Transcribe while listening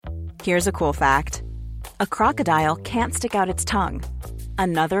Here's a cool fact. A crocodile can't stick out its tongue.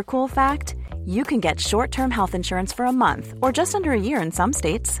 Another cool fact, you can get short-term health insurance for a month or just under a year in some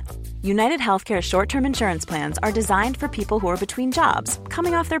states. United Healthcare short-term insurance plans are designed for people who are between jobs,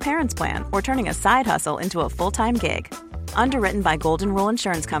 coming off their parents' plan, or turning a side hustle into a full-time gig. Underwritten by Golden Rule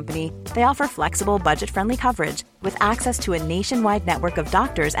Insurance Company, they offer flexible, budget-friendly coverage with access to a nationwide network of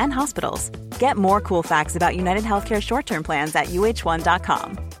doctors and hospitals. Get more cool facts about United Healthcare short-term plans at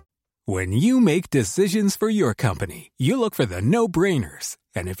uh1.com. When you make decisions for your company, you look for the no-brainers.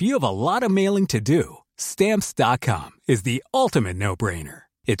 And if you have a lot of mailing to do, Stamps.com is the ultimate no-brainer.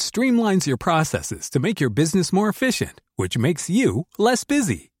 It streamlines your processes to make your business more efficient, which makes you less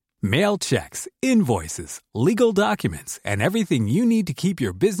busy. Mail checks, invoices, legal documents, and everything you need to keep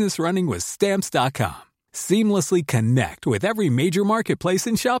your business running with Stamps.com. Seamlessly connect with every major marketplace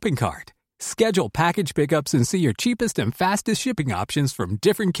and shopping cart. Schedule package pickups and see your cheapest and fastest shipping options from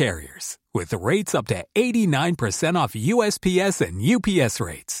different carriers, with rates up to 89% off USPS and UPS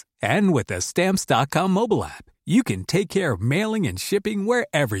rates. And with the Stamps.com mobile app, you can take care of mailing and shipping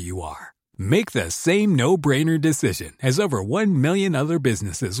wherever you are. Make the same no-brainer decision as over 1 million other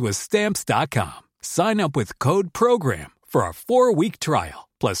businesses with Stamps.com. Sign up with code PROGRAM for a 4-week trial,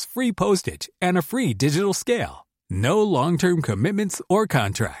 plus free postage and a free digital scale. No long-term commitments or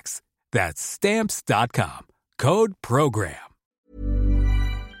contracts. That's Stamps.com. Code PROGRAM.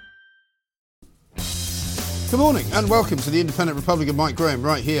 Good morning and welcome to the Independent Republic of Mike Graham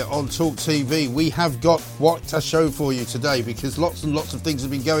right here on Talk TV. We have got what a show for you today because lots and lots of things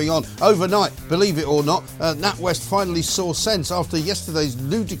have been going on overnight, believe it or not. NatWest finally saw sense after yesterday's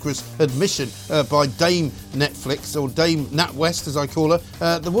ludicrous admission by Dame Netflix, or Dame NatWest as I call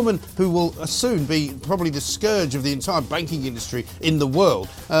her, the woman who will soon be probably the scourge of the entire banking industry in the world,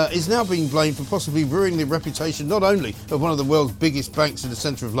 is now being blamed for possibly ruining the reputation not only of one of the world's biggest banks in the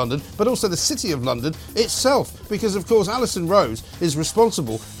centre of London, but also the City of London itself. Because, of course, Alison Rose is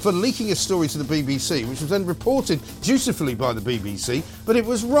responsible for leaking a story to the BBC, which was then reported dutifully by the BBC, but it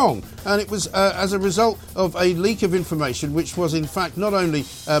was wrong. And it was as a result of a leak of information, which was, in fact, not only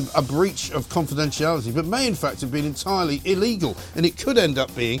a breach of confidentiality, but may, in fact, have been entirely illegal. And it could end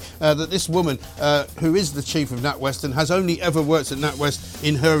up being that this woman, who is the chief of NatWest and has only ever worked at NatWest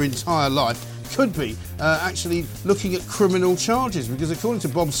in her entire life, could be actually looking at criminal charges, because according to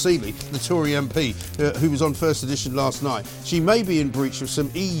Bob Seeley, the Tory MP, who was on First Edition last night, she may be in breach of some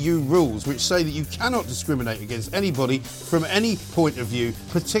EU rules which say that you cannot discriminate against anybody from any point of view,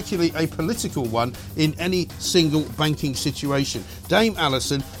 particularly a political one, in any single banking situation. Dame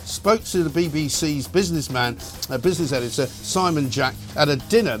Alison spoke to the BBC's business editor, Simon Jack, at a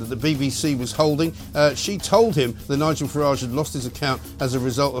dinner that the BBC was holding. She told him that Nigel Farage had lost his account as a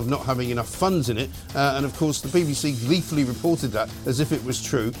result of not having enough funds in it, and of course the BBC gleefully reported that as if it was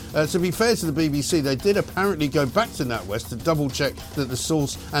true. To be fair to the BBC, they did apparently go back to NatWest to double check that the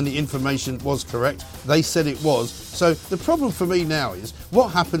source and the information was correct. They said it was. So the problem for me now is what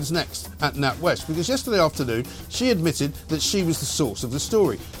happens next at NatWest, because yesterday afternoon she admitted that she was the source of the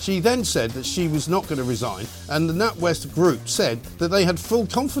story. She then said that she was not going to resign, and the NatWest group said that they had full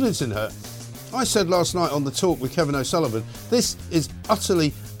confidence in her. I said last night on the talk with Kevin O'Sullivan, this is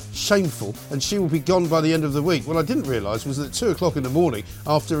utterly shameful and she will be gone by the end of the week. What I didn't realise was that at 2 o'clock in the morning,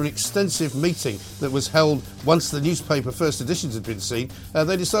 after an extensive meeting that was held once the newspaper First Editions had been seen,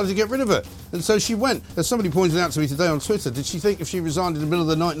 they decided to get rid of her. And so she went. As somebody pointed out to me today on Twitter, did she think if she resigned in the middle of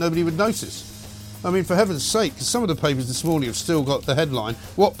the night nobody would notice? I mean, for heaven's sake, because some of the papers this morning have still got the headline,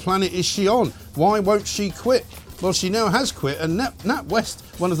 "What planet is she on? Why won't she quit?" Well, she now has quit, and NatWest,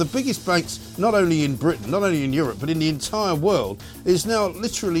 one of the biggest banks, not only in Britain, not only in Europe, but in the entire world, is now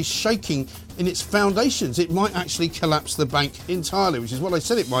literally shaking in its foundations. It might actually collapse the bank entirely, which is what I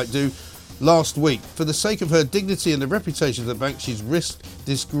said it might do last week. For the sake of her dignity and the reputation of the bank, she's risked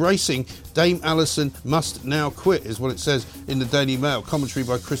disgracing. Dame Alison must now quit, is what it says in the Daily Mail, commentary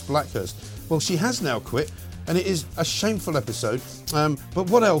by Chris Blackhurst. Well, she has now quit, and it is a shameful episode, but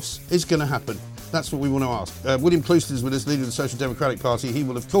what else is going to happen? That's what we want to ask. William Clouston is with us, leader of the Social Democratic Party. He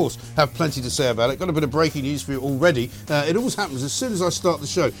will, of course, have plenty to say about it. Got a bit of breaking news for you already. It always happens as soon as I start the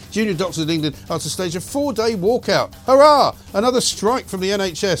show. Junior doctors in England are to stage a 4-day walkout. Hurrah! Another strike from the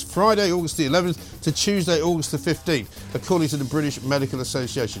NHS, Friday, August the 11th to Tuesday, August the 15th, according to the British Medical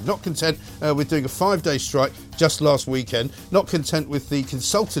Association. Not content with doing a 5-day strike just last weekend, not content with the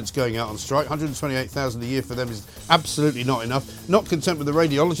consultants going out on strike, 128,000 a year for them is absolutely not enough, not content with the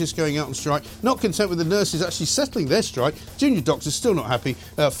radiologists going out on strike, not content with the nurses actually settling their strike, junior doctors still not happy,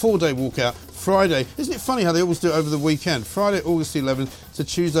 4-day walkout, Friday. Isn't it funny how they always do it over the weekend? Friday, August the 11th to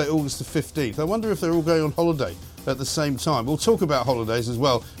Tuesday, August the 15th. I wonder if they're all going on holiday. at the same time. We'll talk about holidays as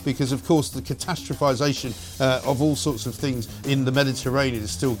well, because of course the catastrophisation of all sorts of things in the Mediterranean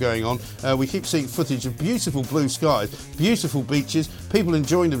is still going on. We keep seeing footage of beautiful blue skies, beautiful beaches, people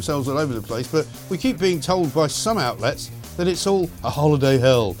enjoying themselves all over the place, but we keep being told by some outlets that it's all a holiday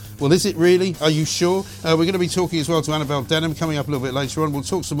hell. Well, is it really? Are you sure? We're going to be talking as well to Annabelle Denham coming up a little bit later on. We'll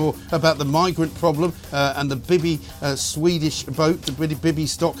talk some more about the migrant problem and the Bibi Swedish boat, the Bibi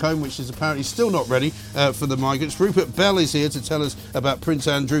Stockholm, which is apparently still not ready for the migrants. Rupert Bell is here to tell us about Prince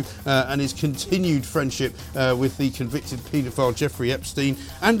Andrew and his continued friendship with the convicted paedophile Jeffrey Epstein.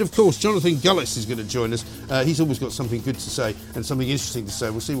 And, of course, Jonathan Gullis is going to join us. He's always got something good to say and something interesting to say.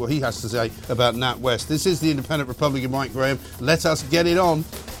 We'll see what he has to say about NatWest. This is the Independent Republican, Mike Graham. Let us get it on.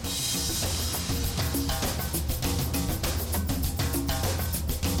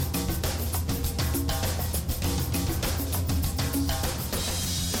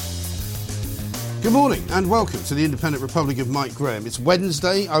 Good morning and welcome to the Independent Republic of Mike Graham. It's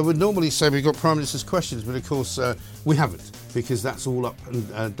Wednesday. I would normally say we've got Prime Minister's questions, but of course we haven't, because that's all up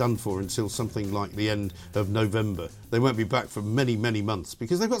and done for until something like the end of November. They won't be back for many, many months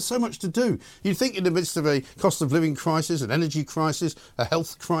because they've got so much to do. You'd think in the midst of a cost of living crisis, an energy crisis, a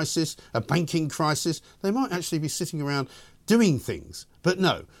health crisis, a banking crisis, they might actually be sitting around doing things. But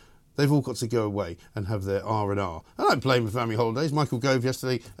no. They've all got to go away and have their R&R. I don't blame the family holidays. Michael Gove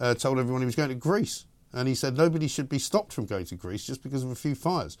yesterday told everyone he was going to Greece. And he said nobody should be stopped from going to Greece just because of a few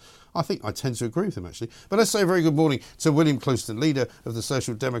fires. I think I tend to agree with him, actually. But let's say a very good morning to William Clouston, leader of the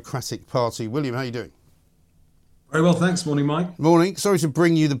Social Democratic Party. William, how are you doing? Very well, thanks. Morning, Mike. Morning. Sorry to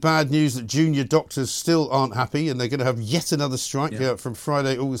bring you the bad news that junior doctors still aren't happy and they're going to have yet another strike from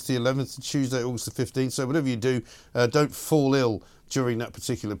Friday, August the 11th to Tuesday, August the 15th. So whatever you do, don't fall ill during that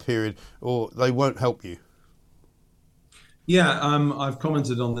particular period or they won't help you. Yeah, I've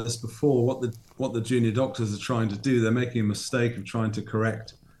commented on this before. What the junior doctors are trying to do, they're making a mistake of trying to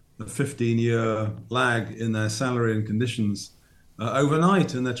correct the 15-year lag in their salary and conditions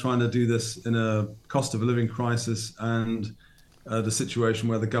overnight, and they're trying to do this in a cost of a living crisis and the situation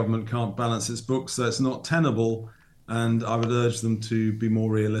where the government can't balance its books, so it's not tenable, and I would urge them to be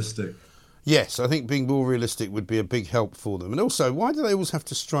more realistic. Yes, I think being more realistic would be a big help for them. And also, why do they always have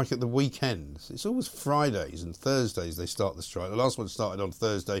to strike at the weekends? It's always Fridays and Thursdays they start the strike. The last one started on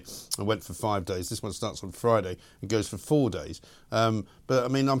Thursday and went for 5 days. This one starts on Friday and goes for 4 days. But, I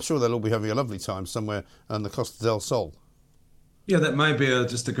mean, I'm sure they'll all be having a lovely time somewhere on the Costa del Sol. Yeah, that may be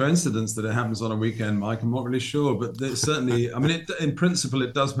just a coincidence that it happens on a weekend, Mike. I'm not really sure. But certainly, I mean, in principle,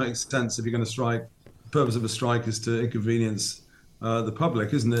 it does make sense if you're going to strike. The purpose of a strike is to inconvenience the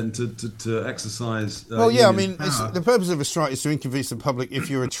public, isn't it, and to exercise well, yeah, I mean, the purpose of a strike is to inconvenience the public if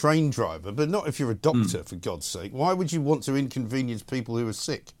you're a train driver, but not if you're a doctor, for God's sake. Why would you want to inconvenience people who are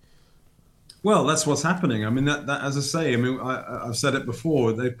sick? Well, that's what's happening. I mean, that as I say, I mean, I've said it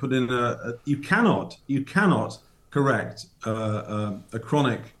before, they put in you cannot correct a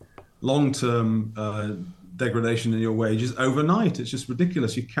chronic, long-term degradation in your wages overnight. It's just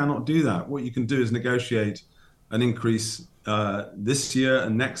ridiculous. You cannot do that. What you can do is negotiate an increase this year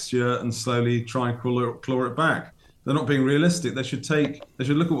and next year and slowly try and claw it back. They're not being realistic. They should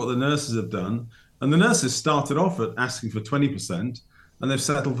look at what the nurses have done. And the nurses started off at asking for 20% and they've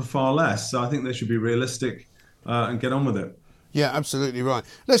settled for far less. So I think they should be realistic and get on with it. Yeah, absolutely right.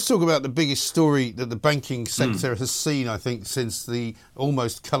 Let's talk about the biggest story that the banking sector has seen, I think, since the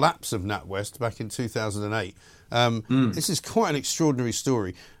almost collapse of NatWest back in 2008. This is quite an extraordinary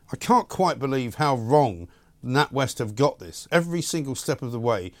story. I can't quite believe how wrong NatWest have got this. Every single step of the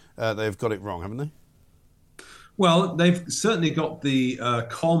way, they've got it wrong, haven't they? Well, they've certainly got the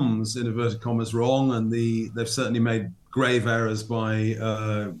comms, in inverted commas, wrong, and they've certainly made grave errors by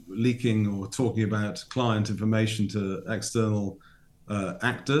leaking or talking about client information to external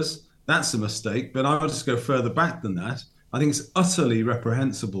actors. That's a mistake, but I would just go further back than that. I think it's utterly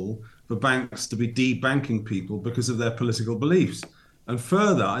reprehensible for banks to be debanking people because of their political beliefs. And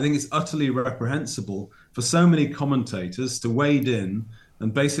further, I think it's utterly reprehensible for so many commentators to wade in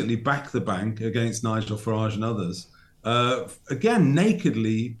and basically back the bank against Nigel Farage and others, again,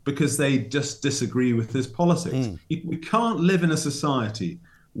 nakedly, because they just disagree with his politics. We can't live in a society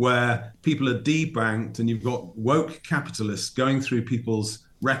where people are debanked and you've got woke capitalists going through people's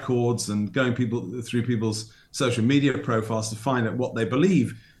records and going through people's social media profiles to find out what they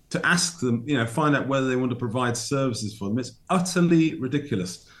believe, to ask them, find out whether they want to provide services for them. It's utterly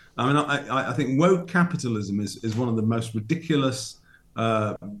ridiculous. I mean, I think woke capitalism is one of the most ridiculous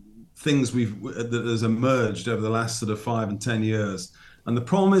things that has emerged over the last sort of 5 and 10 years. And the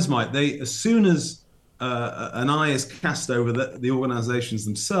problem is, Mike, as soon as an eye is cast over the organizations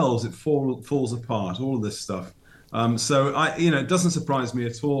themselves, it falls apart, all of this stuff. So it doesn't surprise me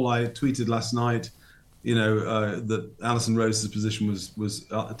at all. I tweeted last night, that Alison Rose's position was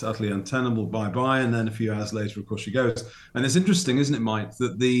utterly untenable. Bye, and then a few hours later, of course, she goes. And it's interesting, isn't it, Mike,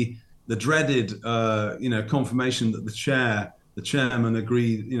 that the dreaded confirmation that the chairman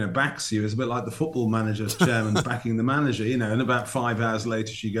agreed, backs you is a bit like the football manager's chairman backing the manager, and about 5 hours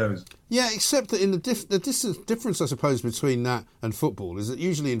later she goes. Yeah, except that in the difference, I suppose, between that and football is that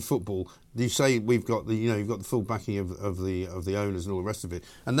usually in football you say we've got you've got the full backing of the owners and all the rest of it,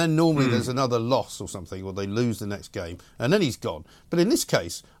 and then normally there's another loss or something, or they lose the next game, and then he's gone. But in this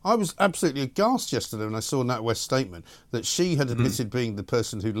case, I was absolutely aghast yesterday when I saw NatWest's statement that she had admitted being the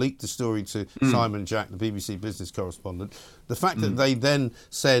person who leaked the story to Simon Jack, the BBC business correspondent. The fact that they then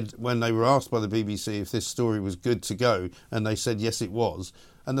said, when they were asked by the BBC if this story was good to go, and they said yes it was.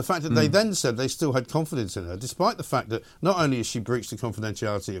 And the fact that they then said they still had confidence in her, despite the fact that not only has she breached the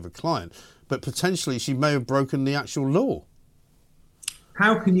confidentiality of a client, but potentially she may have broken the actual law.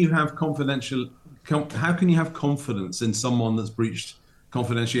 How can you have confidence in someone that's breached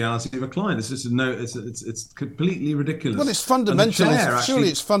confidentiality of a client? It's just it's completely ridiculous. Well, it's fundamental. Surely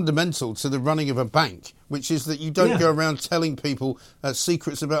it's fundamental to the running of a bank, which is that you don't go around telling people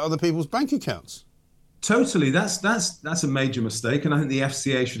secrets about other people's bank accounts. Totally, that's a major mistake, and I think the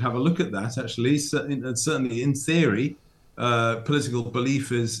FCA should have a look at that. Actually, certainly in theory, political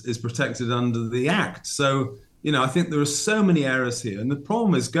belief is protected under the Act. So, I think there are so many errors here, and the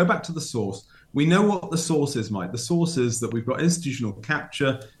problem is, go back to the source. We know what the source is, Mike. The source is that we've got institutional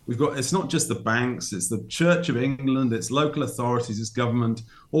capture. It's not just the banks, it's the Church of England, it's local authorities, it's government,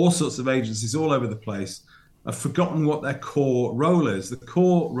 all sorts of agencies all over the place have forgotten what their core role is. The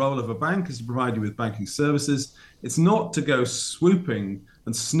core role of a bank is to provide you with banking services. It's not to go swooping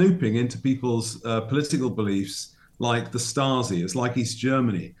and snooping into people's political beliefs like the Stasi. It's like East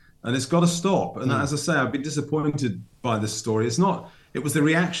Germany. And it's got to stop. And as I say, I've been disappointed by this story. It was the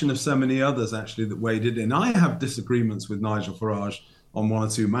reaction of so many others, actually, that weighed it in. I have disagreements with Nigel Farage on one or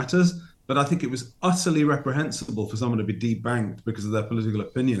two matters, but I think it was utterly reprehensible for someone to be debanked because of their political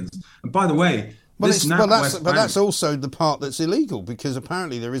opinions. And by the way, that's also the part that's illegal, because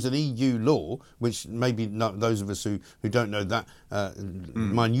apparently there is an EU law, which maybe not those of us who don't know that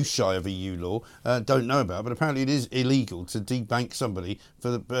minutiae of EU law don't know about, but apparently it is illegal to debank somebody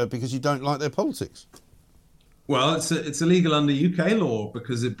because you don't like their politics. Well, it's illegal under UK law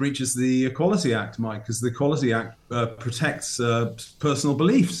because it breaches the Equality Act, Mike, because the Equality Act protects personal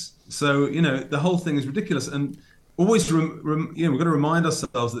beliefs. So, the whole thing is ridiculous. And always, we've got to remind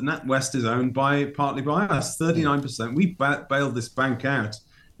ourselves that NatWest is owned partly by us, 39%. We bailed this bank out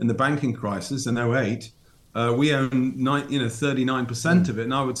in the banking crisis in 2008. We own 39% of it.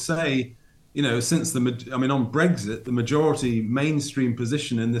 And I would say, since on Brexit, the majority mainstream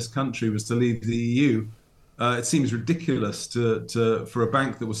position in this country was to leave the EU. It seems ridiculous for a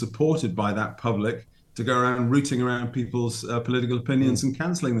bank that was supported by that public to go around rooting around people's political opinions and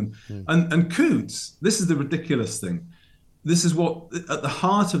cancelling them. And Coutts, this is the ridiculous thing. This is what, at the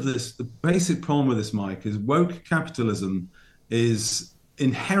heart of this, the basic problem with this, Mike, is woke capitalism is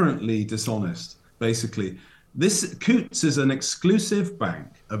inherently dishonest, basically. Coutts is an exclusive bank,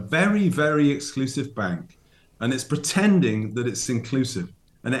 a very, very exclusive bank, and it's pretending that it's inclusive.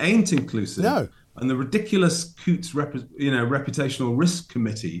 And it ain't inclusive. No. And the ridiculous Coutts reputational risk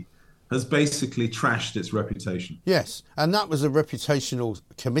committee has basically trashed its reputation. Yes, and that was a reputational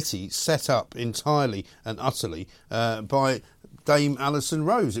committee set up entirely and utterly by Dame Alison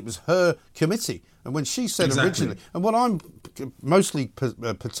Rose. It was her committee. And when she said originally, and what I'm mostly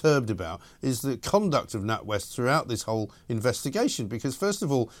perturbed about is the conduct of NatWest throughout this whole investigation, because first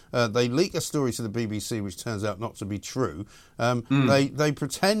of all, they leak a story to the BBC which turns out not to be true. They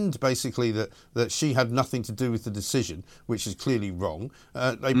pretend basically that she had nothing to do with the decision, which is clearly wrong.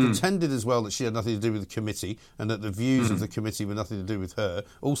 They pretended as well that she had nothing to do with the committee and that the views of the committee were nothing to do with her,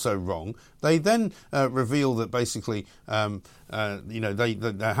 also wrong. They then reveal that basically there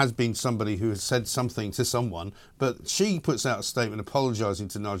has been somebody who has said something to someone, but she puts out a statement apologising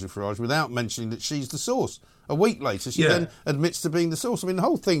to Nigel Farage without mentioning that she's the source. A week later, she then admits to being the source. I mean, the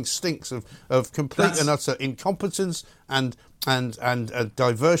whole thing stinks of complete and utter incompetence and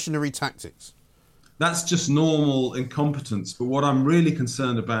diversionary tactics. That's just normal incompetence. But what I'm really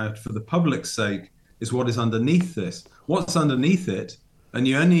concerned about, for the public's sake, is what is underneath this. What's underneath it? And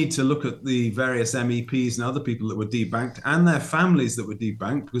you only need to look at the various MEPs and other people that were debanked and their families that were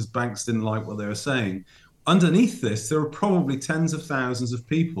debanked because banks didn't like what they were saying. Underneath this, there are probably tens of thousands of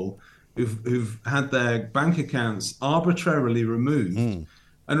people who've had their bank accounts arbitrarily removed.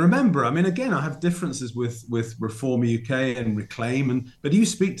 And remember, again, I have differences with Reform UK and Reclaim, but you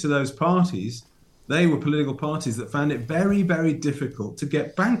speak to those parties, they were political parties that found it very, very difficult to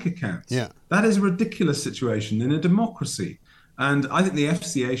get bank accounts. Yeah. That is a ridiculous situation in a democracy. And I think the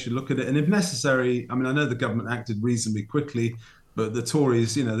FCA should look at it. And if necessary, I mean, I know the government acted reasonably quickly, but the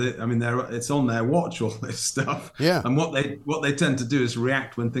Tories, it's on their watch, all this stuff. Yeah. And what they tend to do is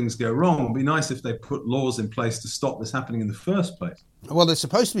react when things go wrong. It'd be nice if they put laws in place to stop this happening in the first place. Well, they're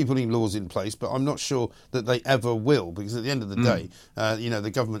supposed to be putting laws in place, but I'm not sure that they ever will, because at the end of the day,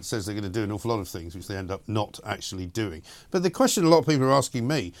 the government says they're going to do an awful lot of things, which they end up not actually doing. But the question a lot of people are asking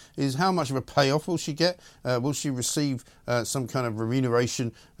me is, how much of a payoff will she get? Will she receive some kind of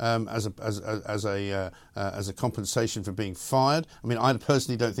remuneration as a compensation for being fired? I mean, I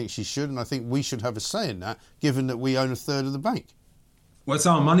personally don't think she should, and I think we should have a say in that, given that we own a third of the bank. Well, it's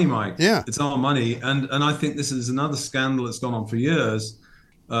our money, Mike. Yeah. It's our money. And I think this is another scandal that's gone on for years.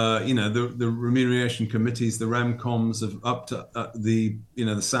 The remuneration committees, the REMCOMs have upped the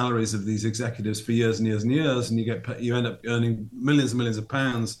salaries of these executives for years and years and years. And you end up earning millions and millions of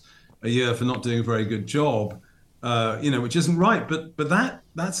pounds a year for not doing a very good job, which isn't right. But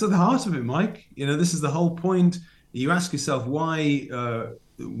that's at the heart of it, Mike. This is the whole point. You ask yourself why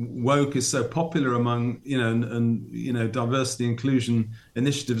woke is so popular among, diversity inclusion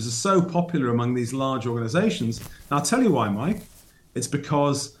initiatives are so popular among these large organizations. And I'll tell you why, Mike. It's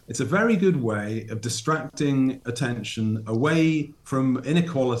because it's a very good way of distracting attention away from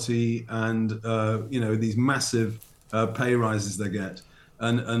inequality and, these massive pay rises they get.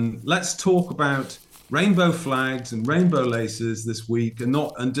 And let's talk about rainbow flags and rainbow laces this week,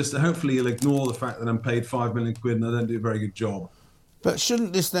 and just hopefully you'll ignore the fact that I'm paid £5 million and I don't do a very good job. But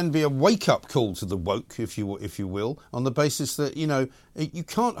shouldn't this then be a wake-up call to the woke, if you will, on the basis that, you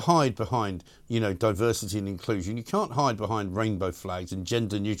can't hide behind, diversity and inclusion. You can't hide behind rainbow flags and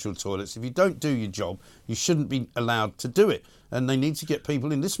gender-neutral toilets. If you don't do your job, you shouldn't be allowed to do it. And they need to get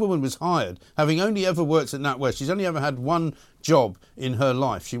people in. This woman was hired, having only ever worked at NatWest. She's only ever had one job in her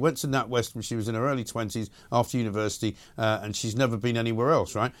life. She went to NatWest when she was in her early 20s after university, and she's never been anywhere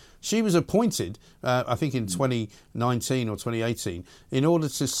else, right? She was appointed, I think in 2019 or 2018, in order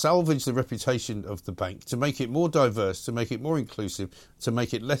to salvage the reputation of the bank, to make it more diverse, to make it more inclusive, to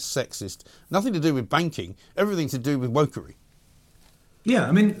make it less sexist. Nothing to do with banking, everything to do with wokery. Yeah,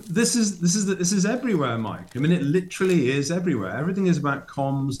 I mean, this is everywhere, Mike. I mean, it literally is everywhere. Everything is about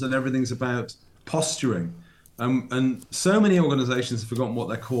comms and everything's about posturing. And so many organizations have forgotten what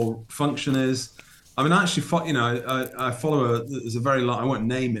their core function is. I mean, actually, I follow there's a very large, I won't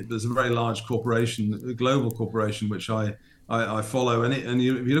name it, but there's a very large corporation, a global corporation, which I follow. And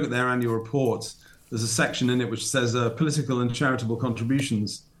if you look at their annual reports, there's a section in it which says political and charitable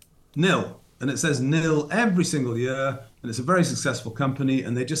contributions, nil. And it says nil every single year. And it's a very successful company,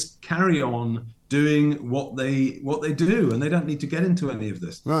 and they just carry on doing what they do, and they don't need to get into any of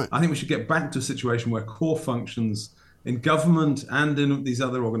this. Right. I think we should get back to a situation where core functions in government and in these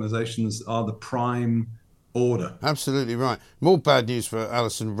other organizations are the prime order. Absolutely right. More bad news for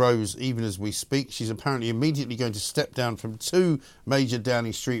Alison Rose, even as we speak. She's apparently immediately going to step down from 2 major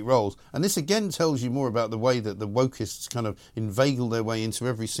Downing Street roles. And this again tells you more about the way that the wokeists kind of inveigle their way into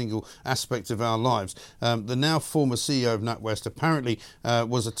every single aspect of our lives. The now former CEO of NatWest apparently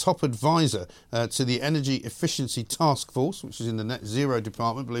was a top advisor to the Energy Efficiency Task Force, which is in the Net Zero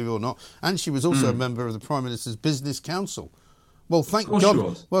department, believe it or not. And she was also a member of the Prime Minister's Business Council. Well, thank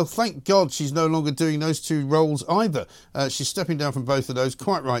God. Well, thank God she's no longer doing those 2 roles either. She's stepping down from both of those.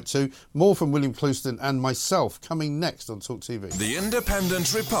 Quite right too. More from William Clouston and myself coming next on Talk TV. The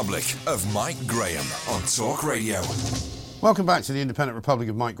Independent Republic of Mike Graham on Talk Radio. Welcome back to the Independent Republic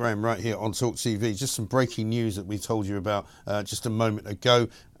of Mike Graham right here on Talk TV. Just some breaking news that we told you about just a moment ago.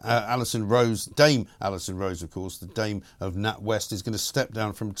 Alison Rose, Dame Alison Rose, of course, the Dame of NatWest, is going to step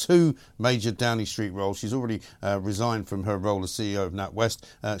down from 2 major Downing Street roles. She's already resigned from her role as CEO of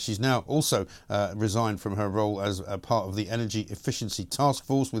NatWest. She's now also resigned from her role as a part of the Energy Efficiency Task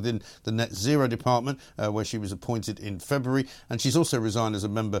Force within the Net Zero department, where she was appointed in February. And she's also resigned as a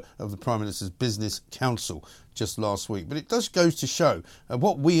member of the Prime Minister's Business Council just last week. But it does go to show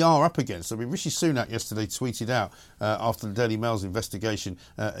what we are up against. I mean, Rishi Sunak yesterday tweeted out after the Daily Mail's investigation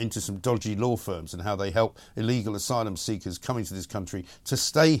into some dodgy law firms and how they help illegal asylum seekers coming to this country to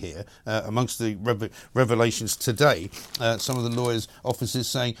stay here. Amongst the revelations today, some of the lawyers' offices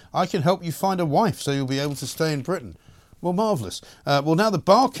saying, I can help you find a wife so you'll be able to stay in Britain. Well, marvellous. Well, now the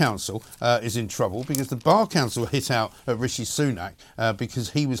Bar Council is in trouble because the Bar Council hit out at Rishi Sunak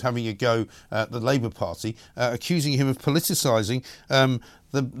because he was having a go at the Labour Party, accusing him of politicising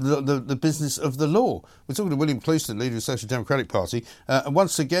the business of the law. We're talking to William Clouston, leader of the Social Democratic Party. And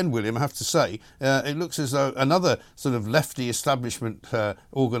once again, William, I have to say, it looks as though another sort of lefty establishment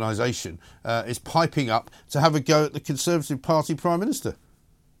organisation is piping up to have a go at the Conservative Party Prime Minister.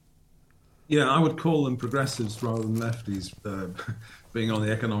 Yeah, I would call them progressives rather than lefties, being on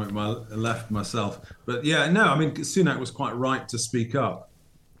the economic left myself. But yeah, no, I mean, Sunak was quite right to speak up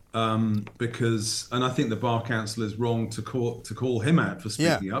because, and I think the Bar Council is wrong to call him out for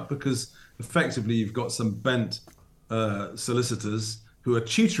speaking up, because effectively you've got some bent solicitors who are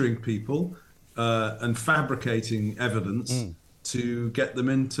tutoring people and fabricating evidence to get them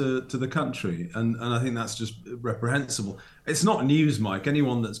into the country. And I think that's just reprehensible. It's not news, Mike.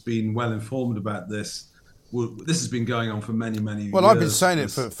 Anyone that's been well informed about this, this has been going on for many, many years. Well, I've been saying it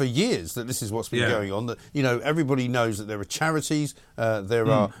for years, that this is what's been going on. That, you know, everybody knows that there are charities, there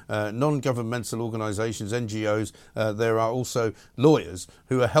are non-governmental organisations, NGOs, there are also lawyers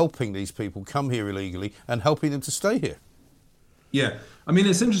who are helping these people come here illegally and helping them to stay here. Yeah. I mean,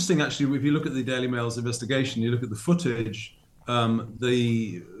 it's interesting, actually, if you look at the Daily Mail's investigation, you look at the footage,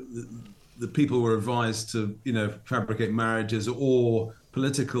 the people were advised to, you know, fabricate marriages or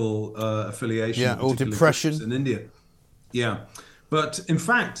political affiliation, or depression in India. Yeah, but in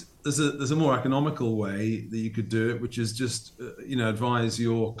fact, there's a more economical way that you could do it, which is just advise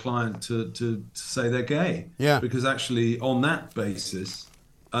your client to say they're gay. Yeah, because actually, on that basis,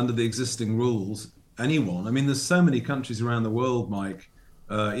 under the existing rules, anyone. I mean, there's so many countries around the world, Mike.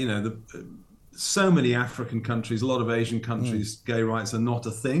 So many African countries, a lot of Asian countries, gay rights are not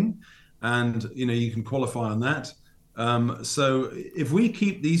a thing. And, you can qualify on that. So if we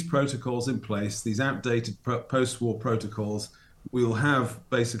keep these protocols in place, these outdated post-war protocols, we'll have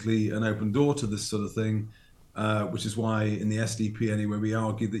basically an open door to this sort of thing, which is why in the SDP anyway, we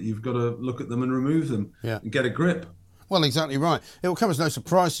argue that you've got to look at them and remove them and get a grip. Well, exactly right. It will come as no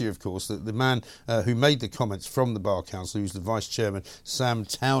surprise to you, of course, that the man who made the comments from the Bar Council, who's the Vice Chairman, Sam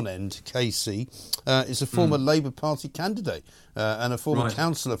Townend, KC, is a former Labour Party candidate and a former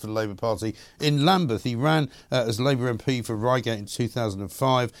councillor for the Labour Party in Lambeth. He ran as Labour MP for Reigate in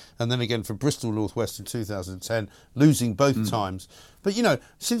 2005 and then again for Bristol North West in 2010, losing both times. But,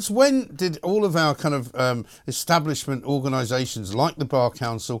 since when did all of our kind of establishment organisations like the Bar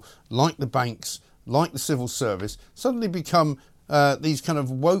Council, like the banks, like the civil service, suddenly become these kind of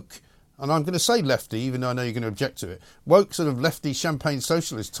woke, and I'm going to say lefty, even though I know you're going to object to it, woke sort of lefty champagne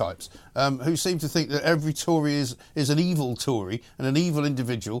socialist types who seem to think that every Tory is an evil Tory and an evil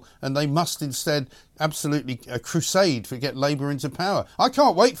individual, and they must instead absolutely crusade for get Labour into power. I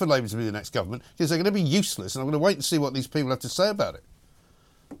can't wait for Labour to be the next government, because they're going to be useless, and I'm going to wait and see what these people have to say about it.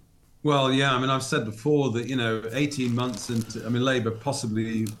 Well, yeah, I mean, I've said before that, 18 months into, Labour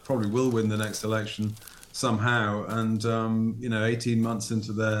probably will win the next election somehow. And, 18 months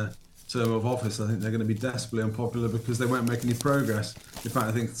into their term of office, I think they're going to be desperately unpopular because they won't make any progress. In fact,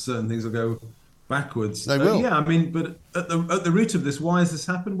 I think certain things will go backwards. They will. Yeah, but at the root of this, why has this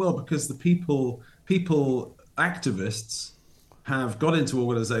happened? Well, because the people, activists have got into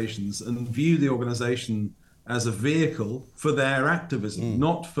organisations and view the organisation as a vehicle for their activism,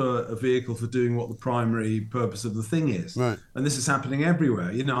 not for a vehicle for doing what the primary purpose of the thing is. Right. And this is happening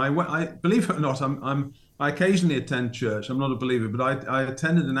everywhere. I believe it or not, I occasionally attend church. I'm not a believer, but I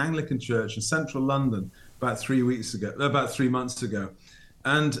attended an Anglican church in central London about 3 months ago.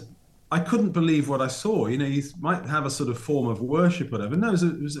 And I couldn't believe what I saw. You might have a sort of form of worship or whatever. No,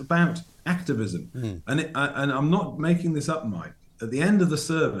 it was about activism. And I'm not making this up, Mike. At the end of the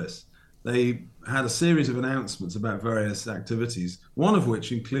service, they had a series of announcements about various activities, one of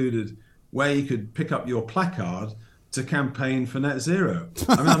which included where you could pick up your placard to campaign for net zero.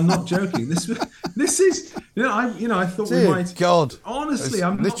 I'm not joking. This is, I thought Dear we might. God. Honestly,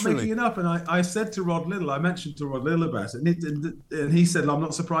 I'm not making it up. And I said to Rod Little, I mentioned to Rod Little about it, and he said, I'm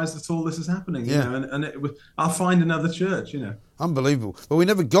not surprised at all this is happening. And it was, I'll find another church, Unbelievable. Well, we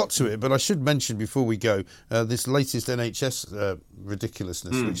never got to it, but I should mention before we go this latest NHS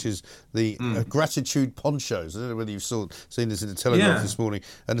ridiculousness, which is the gratitude ponchos. I don't know whether you've seen this in the Telegraph this morning.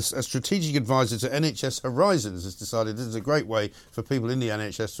 And a strategic advisor to NHS Horizons has decided this is a great way for people in the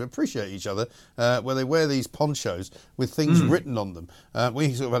NHS to appreciate each other, where they wear these ponchos with things written on them.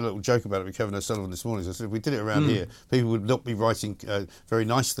 We sort of had a little joke about it with Kevin O'Sullivan this morning. So I said if we did it around here, people would not be writing very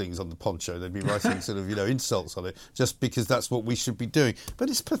nice things on the poncho. They'd be writing sort of, insults on it, just because that's what we should be doing. But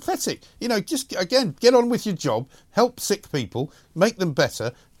it's pathetic. Just, again, get on with your job, help sick people, make them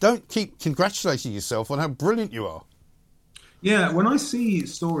better. Don't keep congratulating yourself on how brilliant you are. Yeah, when I see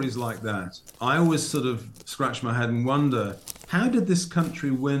stories like that, I always sort of scratch my head and wonder, how did this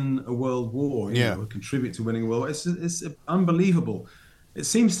country win a world war? Contribute to winning a world war? It's unbelievable. it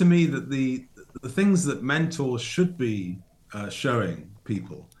seems to me that the things that mentors should be showing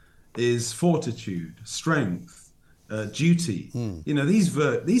people is fortitude, strength, duty. You know, these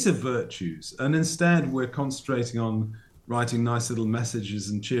are virtues, and instead we're concentrating on writing nice little messages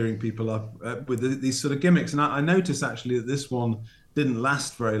and cheering people up with these sort of gimmicks. And I noticed actually that this one didn't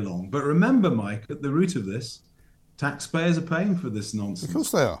last very long. But remember, Mike, at the root of this, taxpayers are paying for this nonsense. Of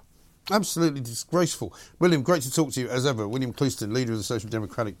course they are. Absolutely disgraceful. William, great to talk to you as ever. William Clouston, leader of the Social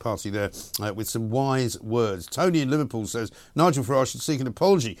Democratic Party there, with some wise words. Tony in Liverpool says, Nigel Farage should seek an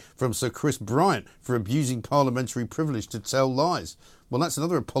apology from Sir Chris Bryant for abusing parliamentary privilege to tell lies. Well, that's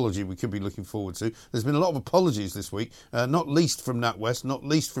another apology we could be looking forward to. There's been a lot of apologies this week, not least from NatWest, not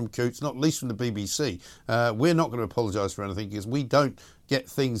least from Coots, not least from the BBC. We're not going to apologise for anything because we don't get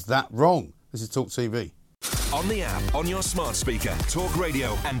things that wrong. This is Talk TV. On the app, on your smart speaker, Talk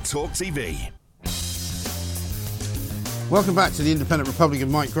Radio and Talk TV. Welcome back to the Independent Republic of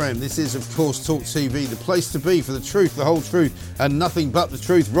Mike Graham. This is, of course, Talk TV, the place to be for the truth, the whole truth, and nothing but the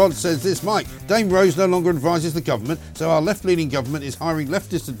truth. Rod says this, Mike, Dame Rose no longer advises the government, so our left-leaning government is hiring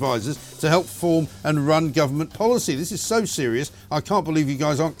leftist advisors to help form and run government policy. This is so serious, I can't believe you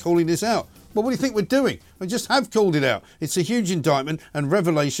guys aren't calling this out. Well, what do you think we're doing? We just have called it out. It's a huge indictment and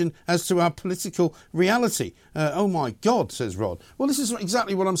revelation as to our political reality. Oh, my God, says Rod. Well, this is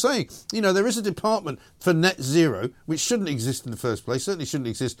exactly what I'm saying. You know, there is a department for net zero, which shouldn't exist in the first place, certainly shouldn't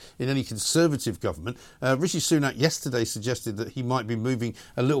exist in any Conservative government. Rishi Sunak yesterday suggested that he might be moving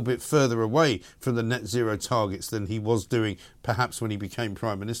a little bit further away from the net zero targets than he was doing perhaps when he became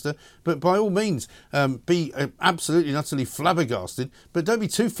Prime Minister. But by all means, be absolutely and utterly flabbergasted, but don't be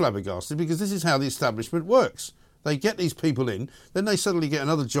too flabbergasted because this is how the establishment works. They get these people in, then they suddenly get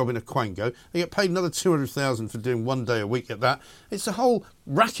another job in a Quango. They get paid another $200,000 for doing 1 day a week at that. It's a whole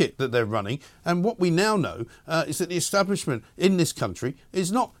racket that they're running. And what we now know is that the establishment in this country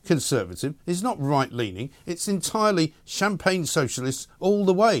is not Conservative, is not right-leaning. It's entirely champagne socialists all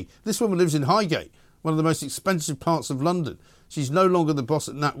the way. This woman lives in Highgate, one of the most expensive parts of London. She's no longer the boss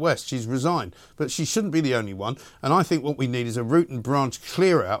at NatWest. She's resigned. But she shouldn't be the only one. And I think what we need is a root and branch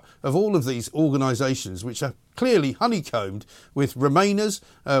clear out of all of these organisations which are clearly honeycombed with Remainers,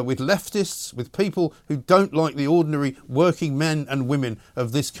 with leftists, with people who don't like the ordinary working men and women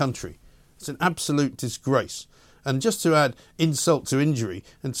of this country. It's an absolute disgrace. And just to add insult to injury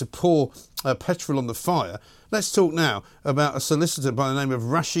and to pour petrol on the fire, let's talk now about a solicitor by the name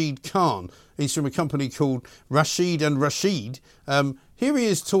of Rashid Khan. He's from a company called Rashid and Rashid. Here he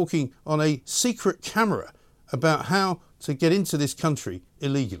is talking on a secret camera about how to get into this country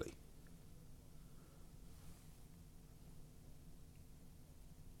illegally.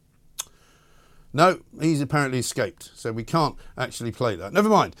 No, he's apparently escaped, so we can't actually play that. Never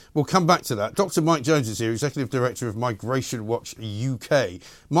mind, we'll come back to that. Dr. Mike Jones is here, Executive Director of Migration Watch UK.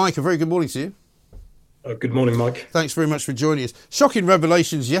 Mike, a very good morning to you. Good morning, Mike. Thanks very much for joining us. Shocking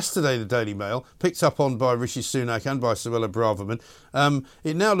revelations yesterday in the Daily Mail, picked up on by Rishi Sunak and by Suella Braverman.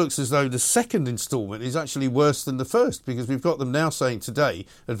 It now looks as though the second instalment is actually worse than the first, because we've got them now saying today,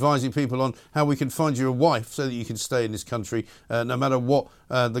 advising people on how we can find you a wife so that you can stay in this country, no matter what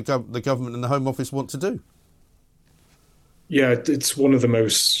the government and the Home Office want to do. Yeah, it's one of the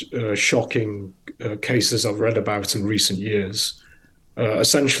most shocking cases I've read about in recent years.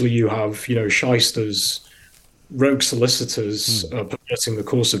 Essentially, you have, shysters, rogue solicitors perverting the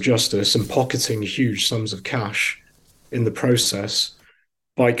course of justice and pocketing huge sums of cash in the process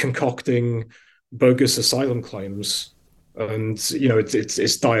by concocting bogus asylum claims. And,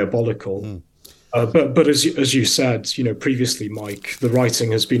 it's diabolical. But as you said, previously, Mike, the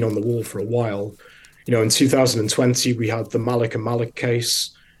writing has been on the wall for a while. In 2020, we had the Malik and Malik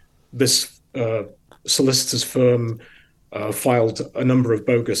case. This solicitor's firm filed a number of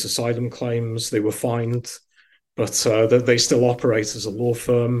bogus asylum claims. They were fined, but they still operate as a law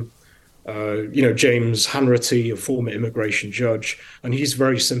firm. James Hanratty, a former immigration judge, and he's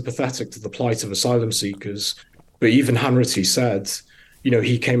very sympathetic to the plight of asylum seekers. But even Hanratty said,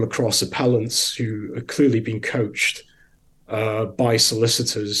 he came across appellants who had clearly been coached by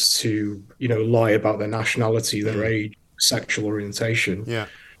solicitors to, lie about their nationality, their age, sexual orientation. Yeah.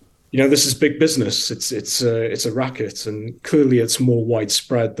 This is big business. It's a racket, and clearly it's more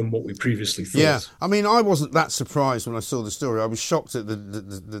widespread than what we previously thought. Yeah, I mean, I wasn't that surprised when I saw the story. I was shocked at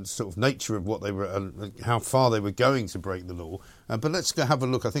the sort of nature of what they were, how far they were going to break the law. But let's go have a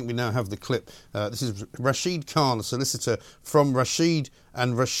look. I think we now have the clip. This is Rashid Khan, a solicitor from Rashid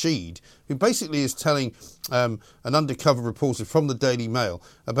and Rashid, who basically is telling an undercover reporter from the Daily Mail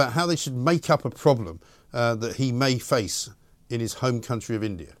about how they should make up a problem that he may face in his home country of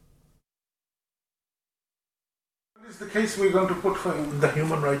India. It's the case we're going to put for him the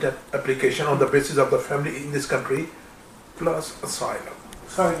human right application on the basis of the family in this country plus asylum.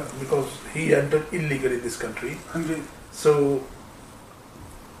 Asylum. Because he entered illegally in this country. So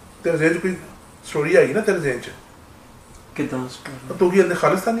there's a story आई ना तेरे ज़हन च कितना तो ये अंदर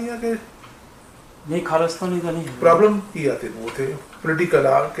खालिस्तानी है कि नहीं खालिस्तानी तो नहीं प्रॉब्लम ही आते वो थे पॉलिटिकल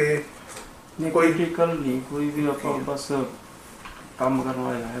आके नहीं कोई पॉलिटिकल नहीं कोई भी अपना बस काम करने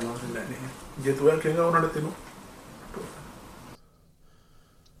वाला है बाहर ये तो है कहेंगे उन्होंने तेनों.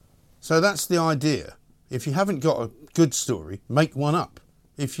 So that's the idea. If you haven't got a good story, make one up.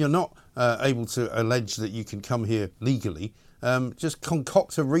 If you're not able to allege that you can come here legally, just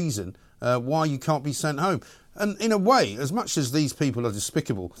concoct a reason why you can't be sent home. And in a way, as much as these people are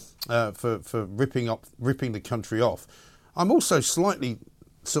despicable for ripping the country off, I'm also slightly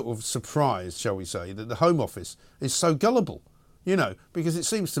sort of surprised, shall we say, that the Home Office is so gullible. You know, because it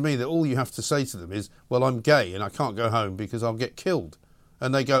seems to me that all you have to say to them is, well, I'm gay and I can't go home because I'll get killed.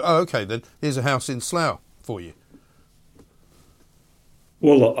 And they go, oh, OK, then here's a house in Slough for you.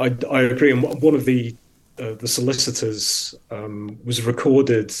 Well, I agree. And one of the solicitors was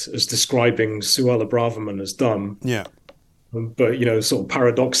recorded as describing Suella Braverman as dumb. Yeah. But, you know, sort of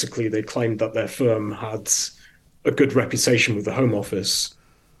paradoxically, they claimed that their firm had a good reputation with the Home Office.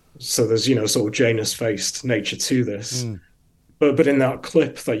 So there's, you know, sort of Janus-faced nature to this. Mm. But in that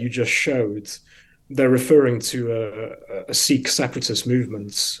clip that you just showed, they're referring to a Sikh separatist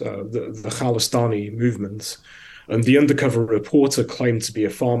movement, the Khalistani movement. And the undercover reporter claimed to be a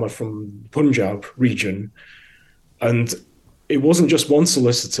farmer from Punjab region. And it wasn't just one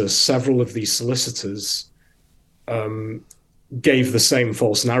solicitor. Several of these solicitors gave the same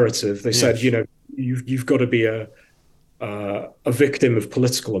false narrative. They said, you know, you've got to be a victim of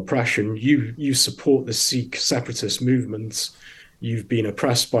political oppression. You support the Sikh separatist movement. You've been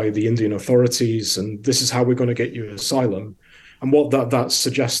oppressed by the Indian authorities, and this is how we're going to get you asylum. And what that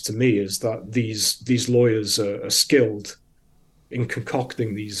suggests to me is that these lawyers are skilled in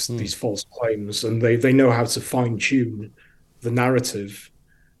concocting these false claims, and they know how to fine-tune the narrative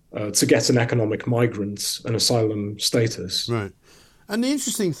to get an economic migrant an asylum status. Right. And the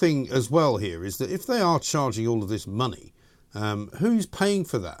interesting thing as well here is that if they are charging all of this money, who's paying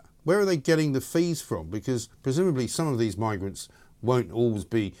for that? Where are they getting the fees from? Because presumably some of these migrants won't always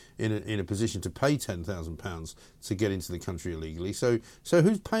be in a position to pay £10,000 to get into the country illegally. So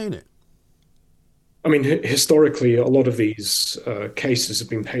who's paying it? I mean, historically, a lot of these cases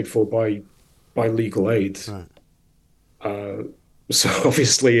have been paid for by legal aid. Right. So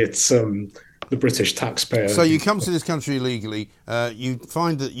obviously, it's the British taxpayer. So you come to this country illegally. You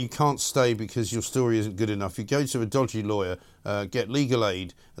find that you can't stay because your story isn't good enough. You go to a dodgy lawyer, get legal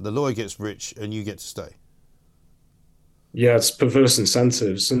aid, and the lawyer gets rich, and you get to stay. Yeah, it's perverse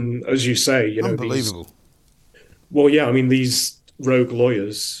incentives, and as you say, you know, unbelievable. These rogue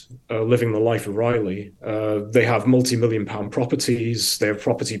lawyers living the life of Riley. They have multi-million-pound properties. They have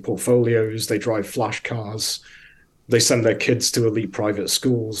property portfolios. They drive flash cars. They send their kids to elite private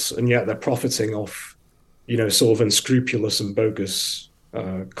schools, and yet they're profiting off, you know, sort of unscrupulous and bogus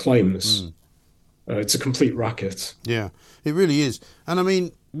claims. It's a complete racket. Yeah, it really is. And I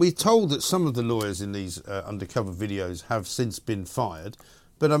mean, we're told that some of the lawyers in these undercover videos have since been fired.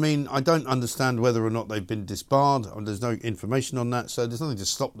 But I mean, I don't understand whether or not they've been disbarred. There's no information on that. So there's nothing to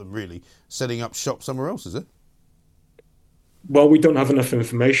stop them really setting up shop somewhere else, is it? Well, we don't have enough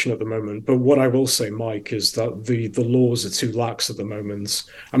information at the moment. But what I will say, Mike, is that the laws are too lax at the moment.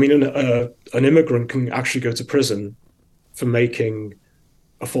 I mean, an immigrant can actually go to prison for making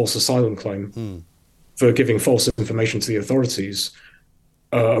a false asylum claim, for giving false information to the authorities.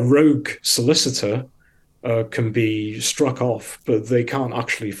 A rogue solicitor can be struck off, but they can't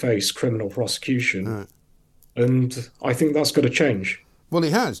actually face criminal prosecution. Right. And I think that's got to change. Well,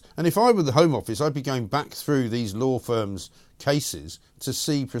 it has. And if I were the Home Office, I'd be going back through these law firms' cases to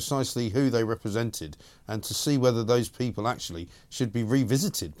see precisely who they represented and to see whether those people actually should be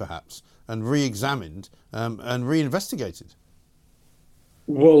revisited, perhaps, and re-examined and reinvestigated.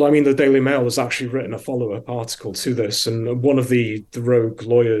 Well, I mean, the Daily Mail has actually written a follow-up article to this, and one of the rogue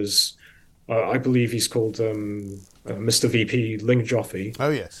lawyers, I believe he's called Mr. VP Ling Joffe. Oh,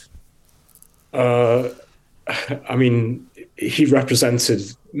 yes. I mean, he represented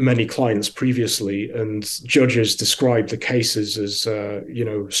many clients previously, and judges described the cases as,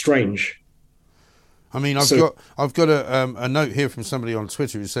 strange. I mean, I've got a note here from somebody on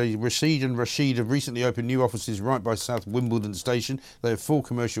Twitter who says Rashid and Rashid have recently opened new offices right by South Wimbledon Station. They have 4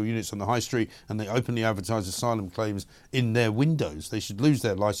 commercial units on the high street and they openly advertise asylum claims in their windows. They should lose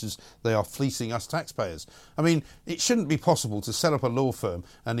their licence. They are fleecing us taxpayers. I mean, it shouldn't be possible to set up a law firm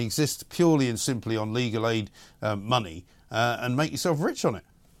and exist purely and simply on legal aid money and make yourself rich on it.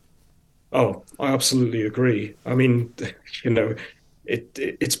 Oh, I absolutely agree. I mean,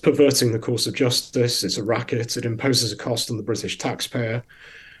 it's perverting the course of justice. It's a racket. It imposes a cost on the British taxpayer,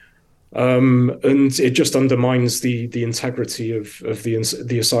 and it just undermines the integrity of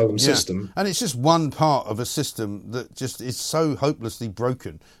the asylum system. And it's just one part of a system that just is so hopelessly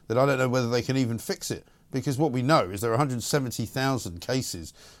broken that I don't know whether they can even fix it. Because what we know is there are 170,000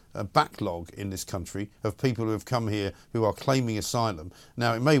 cases, a backlog in this country of people who have come here who are claiming asylum.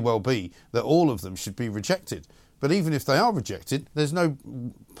 Now, it may well be that all of them should be rejected. But even if they are rejected, there's no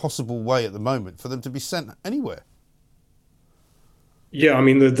possible way at the moment for them to be sent anywhere. Yeah, I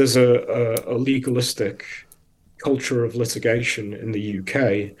mean, there's a legalistic culture of litigation in the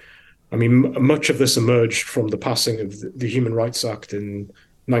UK. I mean, much of this emerged from the passing of the Human Rights Act in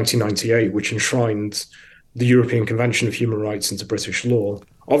 1998, which enshrined the European Convention of Human Rights into British law.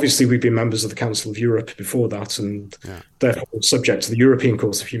 Obviously, we've been members of the Council of Europe before that, and therefore subject to the European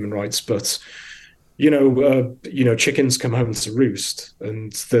Court of Human Rights. But chickens come home to roost,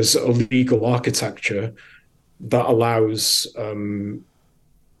 and there's a legal architecture that allows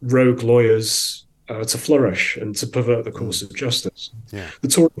rogue lawyers to flourish and to pervert the course of justice. Yeah. The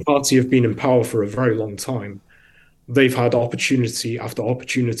Tory party have been in power for a very long time. They've had opportunity after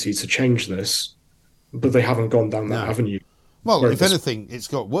opportunity to change this, but they haven't gone down that avenue. Well, if anything, it's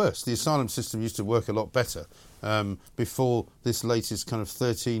got worse. The asylum system used to work a lot better before this latest kind of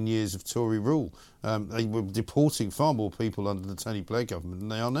 13 years of Tory rule. They were deporting far more people under the Tony Blair government than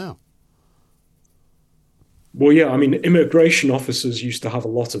they are now. Well, yeah, I mean, immigration officers used to have a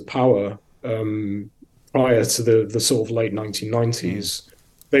lot of power prior to the sort of late 1990s.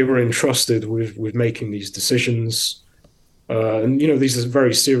 They were entrusted with making these decisions. And, these are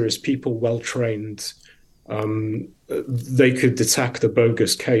very serious people, well-trained. They could detect a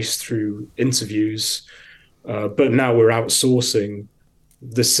bogus case through interviews. But now we're outsourcing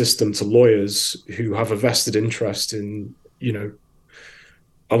this system to lawyers who have a vested interest in,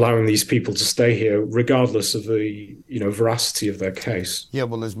 allowing these people to stay here, regardless of the, veracity of their case. Yeah,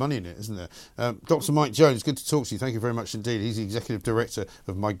 well, there's money in it, isn't there? Dr. Mike Jones, good to talk to you. Thank you very much indeed. He's the Executive Director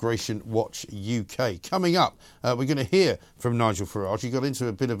of Migration Watch UK. Coming up, we're going to hear from Nigel Farage. He got into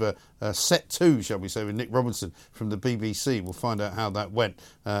a bit of a set two, shall we say, with Nick Robinson from the BBC. We'll find out how that went,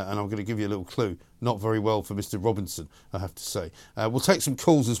 and I'm going to give you a little clue. Not very well for Mr. Robinson, I have to say. We'll take some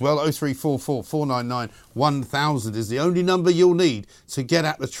calls as well. 0344 499 1000 is the only number you'll need to get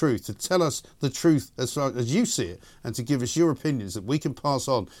at the truth, to tell us the truth as far as you see it, and to give us your opinions that we can pass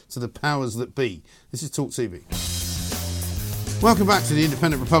on to the powers that be. This is Talk TV. Welcome back to the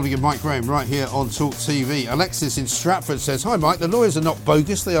Independent Republic of Mike Graham right here on Talk TV. Alexis in Stratford says, "Hi Mike, the lawyers are not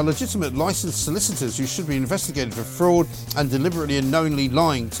bogus. They are legitimate licensed solicitors who should be investigated for fraud and deliberately and knowingly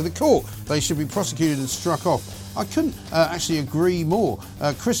lying to the court. They should be prosecuted and struck off." I couldn't actually agree more.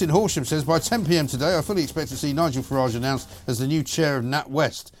 Chris in Horsham says, "By 10 p.m. today, I fully expect to see Nigel Farage announced as the new chair of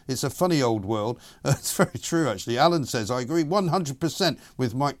NatWest. It's a funny old world." It's very true, actually. Alan says, "I agree 100%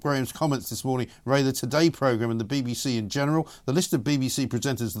 with Mike Graham's comments this morning. Ray, the Today programme and the BBC in general. The list of BBC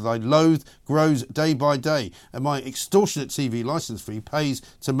presenters that I loathe grows day by day, and my extortionate TV licence fee pays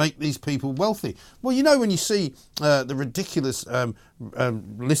to make these people wealthy." Well, when you see the ridiculous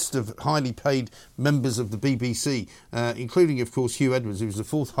list of highly paid members of the BBC, including, of course, Hugh Edwards, who was the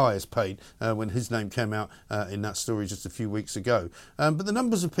fourth highest paid when his name came out in that story just a few weeks ago. But the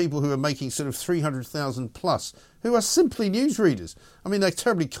numbers of people who are making sort of 300,000 plus, who are simply newsreaders. I mean, they're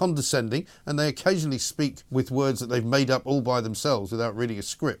terribly condescending, and they occasionally speak with words that they've made up all by themselves without reading a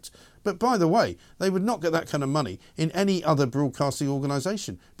script. But by the way, they would not get that kind of money in any other broadcasting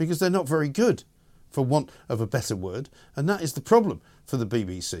organisation because they're not very good, for want of a better word, and that is the problem for the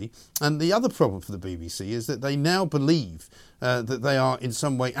BBC. And the other problem for the BBC is that they now believe that they are in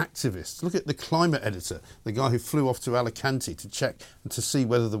some way activists. Look at the climate editor, the guy who flew off to Alicante to check and to see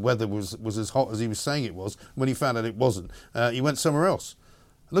whether the weather was as hot as he was saying it was. When he found out it wasn't, he went somewhere else.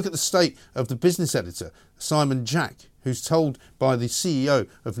 Look at the state of the business editor, Simon Jack, who's told by the CEO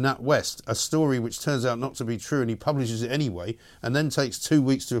of NatWest a story which turns out not to be true, and he publishes it anyway, and then takes 2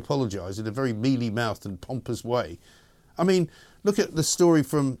 weeks to apologise in a very mealy-mouthed and pompous way. I mean, look at the story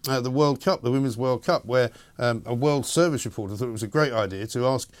from the World Cup, the Women's World Cup, where a World Service reporter thought it was a great idea to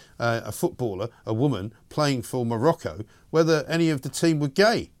ask a footballer, a woman, playing for Morocco, whether any of the team were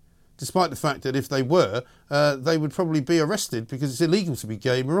gay. despite the fact that if they were, they would probably be arrested because it's illegal to be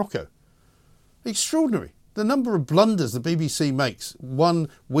gay in Morocco. Extraordinary. The number of blunders the BBC makes 1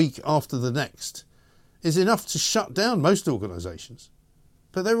 week after the next is enough to shut down most organisations.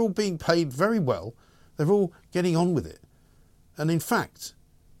 But they're all being paid very well. They're all getting on with it. And in fact,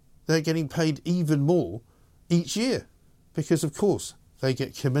 they're getting paid even more each year because, of course, they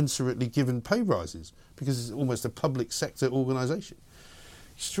get commensurately given pay rises because it's almost a public sector organisation.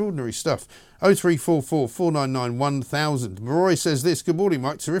 Extraordinary stuff. 0344 499 1000. Maroy says this: good morning,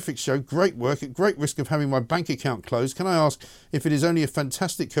 Mike. Terrific show. Great work. At great risk of having my bank account closed, can I ask if it is only a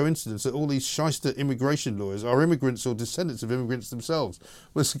fantastic coincidence that all these shyster immigration lawyers are immigrants or descendants of immigrants themselves?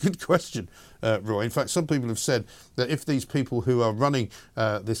 Well, it's a good question, Roy. In fact, some people have said that if these people who are running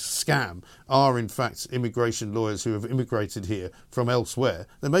this scam are in fact immigration lawyers who have immigrated here from elsewhere,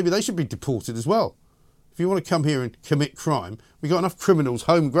 then maybe they should be deported as well. If you want to come here and commit crime, we've got enough criminals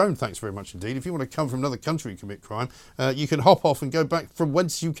homegrown, thanks very much indeed. If you want to come from another country and commit crime, you can hop off and go back from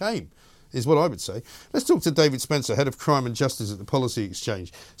whence you came, is what I would say. Let's talk to David Spencer, Head of Crime and Justice at the Policy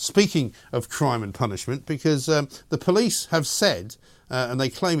Exchange. Speaking of crime and punishment, because the police have said, and they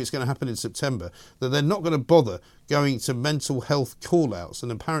claim it's going to happen in September, that they're not going to bother going to mental health call-outs,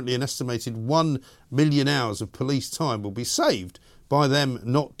 and apparently an estimated 1 million hours of police time will be saved by them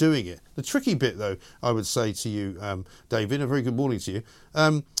not doing it. The tricky bit, though, I would say to you, David, a very good morning to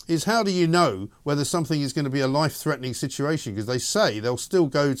you, is how do you know whether something is going to be a life-threatening situation? Because they say they'll still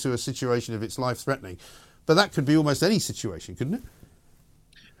go to a situation if it's life-threatening. But that could be almost any situation, couldn't it?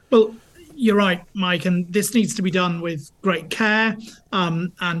 Well, you're right, Mike, and this needs to be done with great care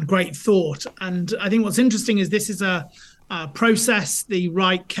and great thought. And I think what's interesting is this is a process, the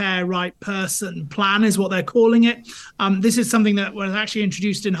right care, right person plan is what they're calling it. This is something that was actually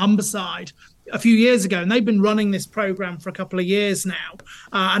introduced in Humberside a few years ago, and they've been running this program for a couple of years now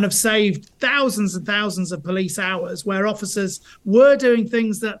and have saved thousands and thousands of police hours where officers were doing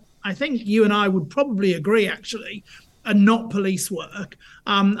things that I think you and I would probably agree actually are not police work,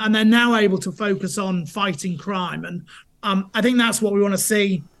 and they're now able to focus on fighting crime. And I think that's what we want to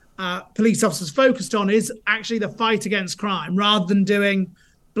see police officers focused on, is actually the fight against crime rather than doing,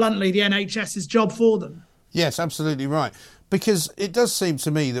 bluntly, the NHS's job for them. Yes, absolutely right. Because it does seem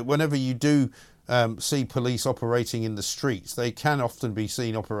to me that whenever you do see police operating in the streets, they can often be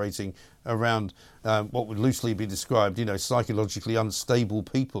seen operating around what would loosely be described, psychologically unstable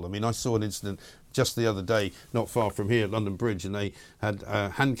people. I mean, I saw an incident just the other day, not far from here at London Bridge, and they had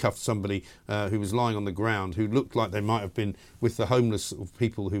handcuffed somebody who was lying on the ground who looked like they might have been with the homeless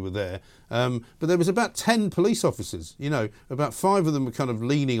people who were there. But there was about 10 police officers, about 5 of them were kind of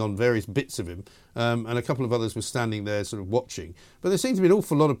leaning on various bits of him, and a couple of others were standing there sort of watching. But there seemed to be an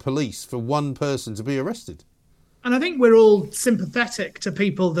awful lot of police for one person to be arrested. And I think we're all sympathetic to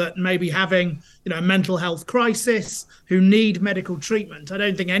people that may be having, a mental health crisis, who need medical treatment. I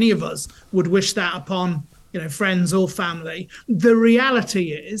don't think any of us would wish that upon, friends or family. The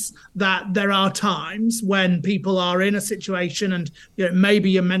reality is that there are times when people are in a situation, and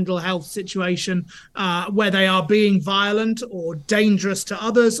maybe a mental health situation where they are being violent or dangerous to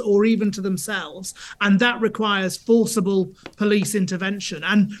others or even to themselves. And that requires forcible police intervention.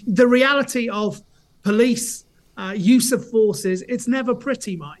 And the reality of police use of forces, it's never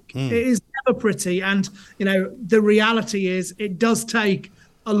pretty, Mike. It is never pretty. And, the reality is it does take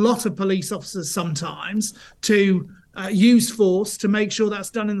a lot of police officers sometimes to use force to make sure that's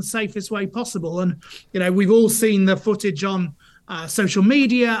done in the safest way possible. And, we've all seen the footage on social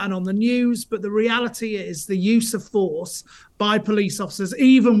media and on the news, but the reality is the use of force by police officers,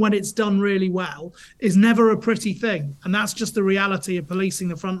 even when it's done really well, is never a pretty thing. And that's just the reality of policing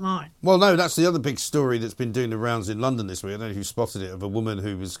the front line. Well, no, that's the other big story that's been doing the rounds in London this week. I don't know if you spotted it, of a woman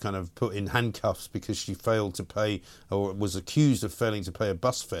who was kind of put in handcuffs because she failed to pay, or was accused of failing to pay a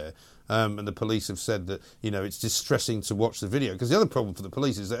bus fare. And the police have said that, it's distressing to watch the video. Because the other problem for the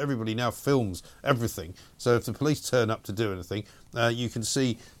police is that everybody now films everything. So if the police turn up to do anything, you can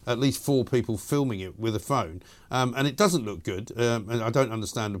see at least 4 people filming it with a phone. And it doesn't look good. And I don't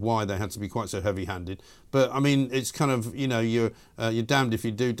understand why they had to be quite so heavy-handed. But, I mean, it's kind of, you're damned if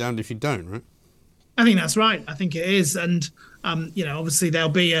you do, damned if you don't, right? I think that's right. I think it is. And, obviously there'll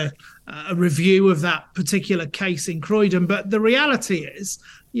be a review of that particular case in Croydon. But the reality is,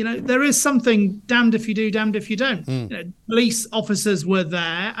 there is something damned if you do, damned if you don't. Police officers were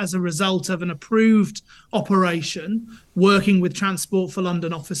there as a result of an approved operation, working with Transport for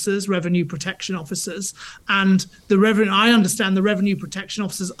London officers, revenue protection officers. And I understand the revenue protection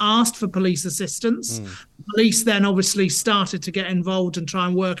officers asked for police assistance. Police then obviously started to get involved and try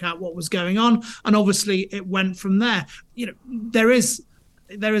and work out what was going on. And obviously it went from there. There is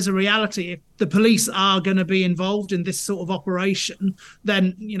there is a reality. If the police are going to be involved in this sort of operation,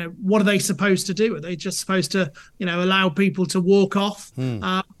 then, what are they supposed to do? Are they just supposed to, allow people to walk off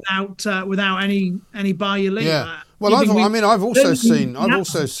without any by your leave? Yeah. Well, I've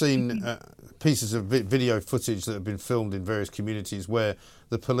also seen pieces of video footage that have been filmed in various communities where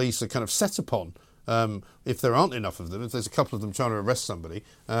the police are kind of set upon. If there aren't enough of them, if there's a couple of them trying to arrest somebody,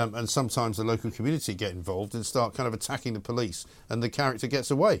 and sometimes the local community get involved and start kind of attacking the police, and the character gets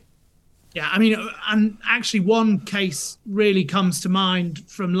away. Yeah, and actually one case really comes to mind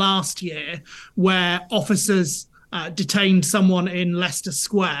from last year where officers detained someone in Leicester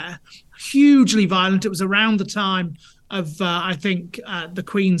Square, hugely violent. It was around the time of, the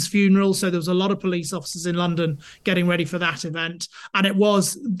Queen's funeral. So there was a lot of police officers in London getting ready for that event. And it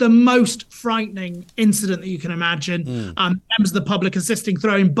was the most frightening incident that you can imagine. Members of the public assisting,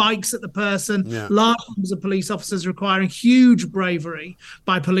 throwing bikes at the person, large numbers of police officers requiring huge bravery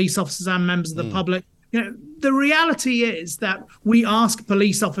by police officers and members of the public. The reality is that we ask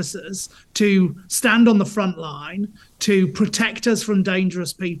police officers to stand on the front line to protect us from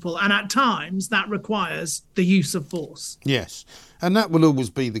dangerous people. And at times that requires the use of force. Yes. And that will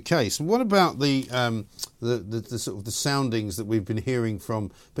always be the case. What about the sort of the soundings that we've been hearing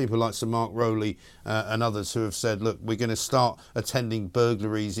from people like Sir Mark Rowley and others who have said, look, we're going to start attending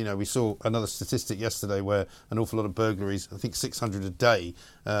burglaries. We saw another statistic yesterday where an awful lot of burglaries, I think 600 a day,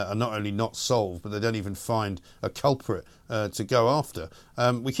 are not only not solved, but they don't even find a culprit to go after.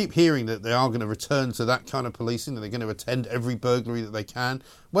 We keep hearing that they are going to return to that kind of policing, that they're going to attend every burglary that they can.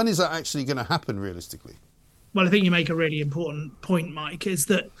 When is that actually going to happen realistically? Well, I think you make a really important point, Mike, is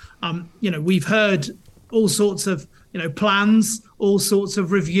that, we've heard all sorts of, plans, all sorts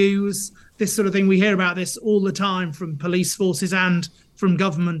of reviews, this sort of thing. We hear about this all the time from police forces and from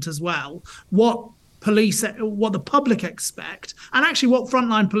government as well. What the public expect, and actually what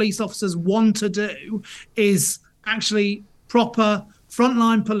frontline police officers want to do, is actually proper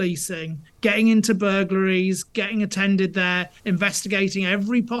frontline policing, getting into burglaries, getting attended there, investigating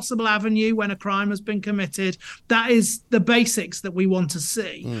every possible avenue when a crime has been committed. That is the basics that we want to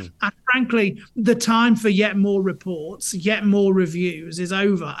see. And frankly, the time for yet more reports, yet more reviews is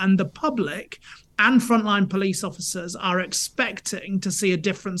over. And the public and frontline police officers are expecting to see a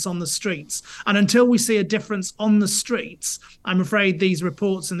difference on the streets. And until we see a difference on the streets, I'm afraid these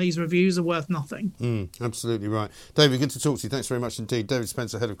reports and these reviews are worth nothing. Absolutely right. David, good to talk to you. Thanks very much indeed. David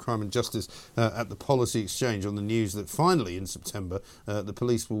Spencer, Head of Crime and Justice at the Policy Exchange, on the news that finally in September the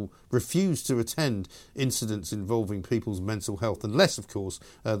police will refuse to attend incidents involving people's mental health, unless, of course,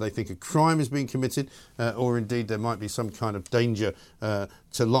 they think a crime is being committed or indeed there might be some kind of danger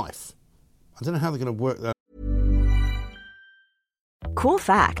to life. I don't know how they're going to work that. Cool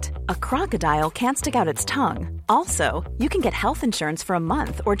fact, a crocodile can't stick out its tongue. Also, you can get health insurance for a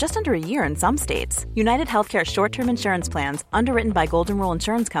month or just under a year in some states. United Healthcare short-term insurance plans, underwritten by Golden Rule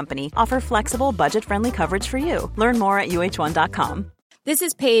Insurance Company, offer flexible, budget-friendly coverage for you. Learn more at uh1.com. This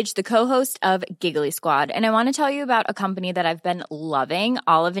is Paige, the co-host of Giggly Squad, and I want to tell you about a company that I've been loving,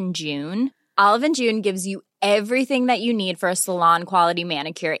 Olive & June. Olive & June gives you everything that you need for a salon-quality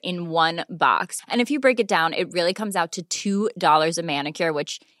manicure in one box. And if you break it down, it really comes out to $2 a manicure,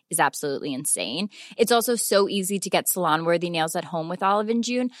 which is absolutely insane. It's also so easy to get salon-worthy nails at home with Olive &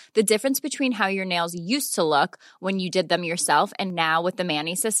 June. The difference between how your nails used to look when you did them yourself and now with the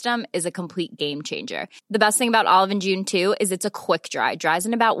Mani system is a complete game changer. The best thing about Olive & June, too, is it's a quick dry. Dries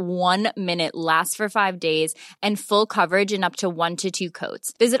in about 1 minute, lasts for 5 days, and full coverage in up to 1 to 2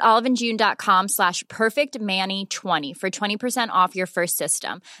 coats. Visit oliveandjune.com/perfectmani20 for 20% off your first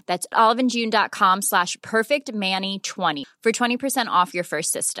system. That's oliveandjune.com/perfectmani20 for 20% off your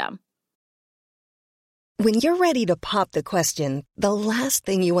first system. When you're ready to pop the question, the last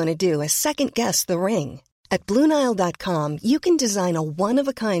thing you want to do is second-guess the ring. At BlueNile.com, you can design a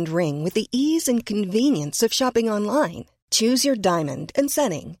one-of-a-kind ring with the ease and convenience of shopping online. Choose your diamond and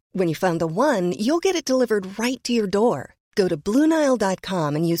setting. When you find the one, you'll get it delivered right to your door. Go to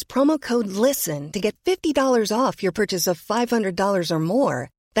BlueNile.com and use promo code LISTEN to get $50 off your purchase of $500 or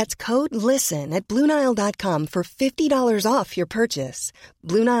more. That's code LISTEN at BlueNile.com for $50 off your purchase.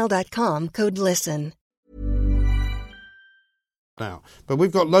 BlueNile.com, code LISTEN. Now, but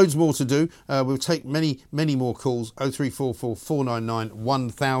we've got loads more to do. We'll take many more calls. 0344 499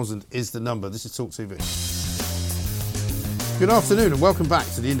 1000 is the number. This is Talk TV. Good afternoon and welcome back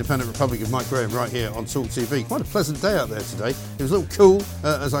to the Independent Republic of Mike Graham right here on Talk TV. Quite a pleasant day out there today. It was a little cool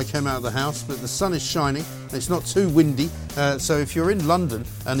as I came out of the house, but the sun is shining and it's not too windy. So if you're in London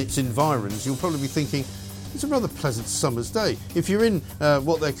and its environs, you'll probably be thinking, it's a rather pleasant summer's day. If you're in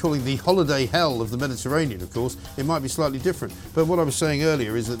what they're calling the holiday hell of the Mediterranean, of course, it might be slightly different. But what I was saying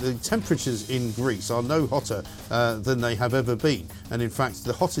earlier is that the temperatures in Greece are no hotter than they have ever been. And in fact,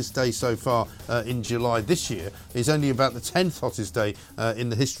 the hottest day so far in July this year is only about the 10th hottest day in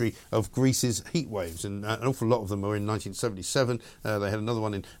the history of Greece's heat waves. And an awful lot of them were in 1977. They had another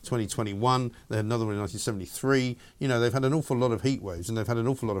one in 2021. They had another one in 1973. You know, they've had an awful lot of heat waves, and they've had an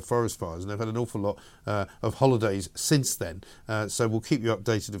awful lot of forest fires, and they've had an awful lot of holidays since then. So we'll keep you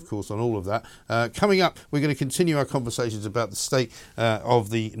updated, of course, on all of that. Coming up, we're going to continue our conversations about the state of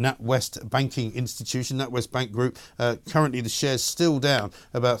the NatWest banking institution, NatWest Bank Group. Currently, the shares still down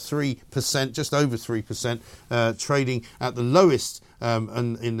about 3%, just over 3%, trading at the lowest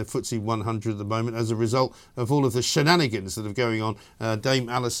and in the FTSE 100 at the moment as a result of all of the shenanigans that are going on. Dame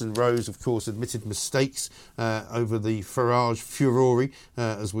Alison Rose, of course, admitted mistakes over the Farage furore,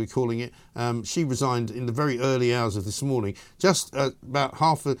 as we're calling it. She resigned in the very early hours of this morning, just about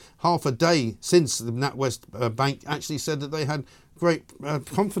half a day since the NatWest Bank actually said that they had great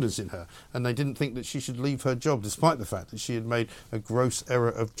confidence in her, and they didn't think that she should leave her job despite the fact that she had made a gross error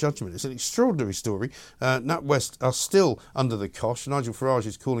of judgment. It's an extraordinary story. NatWest are still under the cosh. Nigel Farage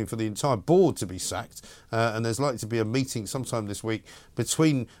is calling for the entire board to be sacked, and there's likely to be a meeting sometime this week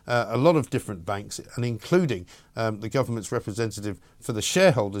between a lot of different banks, and including the government's representative for the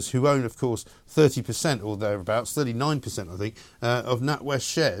shareholders, who own, of course, 30% or thereabouts, 39% I think, of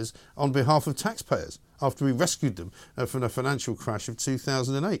NatWest shares on behalf of taxpayers, after we rescued them from the financial crash of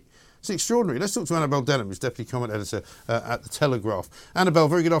 2008. It's extraordinary. Let's talk to Annabel Denham, who's Deputy Comment Editor at The Telegraph. Annabel,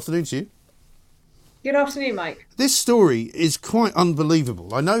 very good afternoon to you. Good afternoon, Mike. This story is quite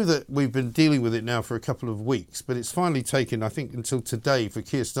unbelievable. I know that we've been dealing with it now for a couple of weeks, but it's finally taken, I think, until today for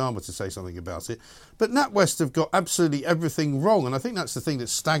Keir Starmer to say something about it. But NatWest have got absolutely everything wrong, and I think that's the thing that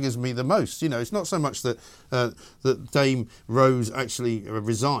staggers me the most. You know, it's not so much that that Dame Rose actually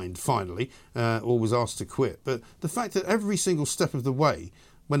resigned finally or was asked to quit, but the fact that every single step of the way,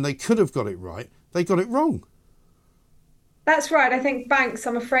 when they could have got it right, they got it wrong. That's right. I think banks,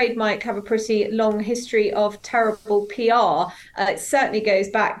 I'm afraid, Mike, have a pretty long history of terrible PR. It certainly goes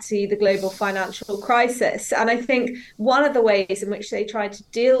back to the global financial crisis. And I think one of the ways in which they tried to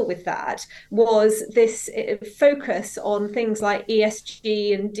deal with that was this focus on things like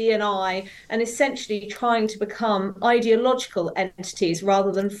ESG and D&I, and essentially trying to become ideological entities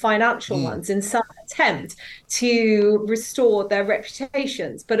rather than financial ones in some attempt to restore their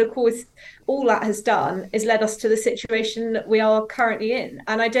reputations. But of course, all that has done is led us to the situation that we are currently in.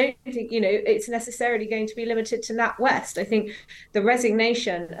 And I don't think, it's necessarily going to be limited to NatWest. I think the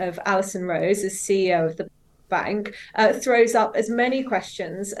resignation of Alison Rose as CEO of the bank throws up as many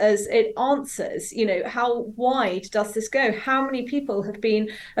questions as it answers. How wide does this go? How many people have been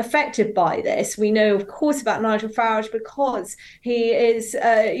affected by this? We know, of course, about Nigel Farage because he is,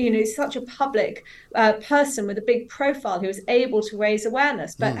 such a public person with a big profile who is able to raise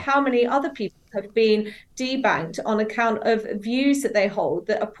awareness. But how many other people have been debanked on account of views that they hold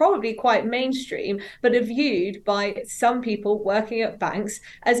that are probably quite mainstream, but are viewed by some people working at banks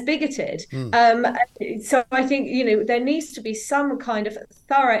as bigoted? So I think, there needs to be some kind of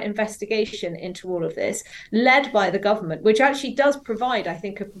thorough investigation into all of this, led by the government, which actually does provide, I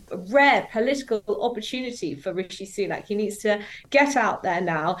think, a rare political opportunity for Rishi Sunak. He needs to get out there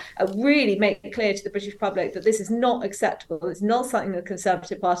now, really make it clear to the British public that this is not acceptable. It's not something the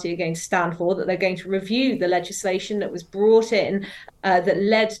Conservative Party are going to stand for, that they're going to review the legislation that was brought in that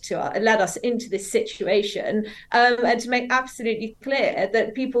led us into this situation, and to make absolutely clear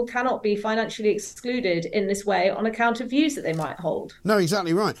that people cannot be financially excluded in this way on account of views that they might hold. No,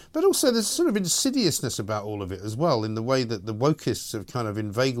 exactly right. But also there's sort of insidiousness about all of it as well, in the way that the wokists have kind of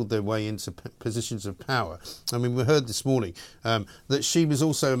inveigled their way into positions of power. I mean, we heard this morning that she was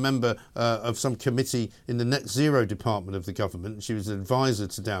also a member of some committee in the net zero department of the government. She was an advisor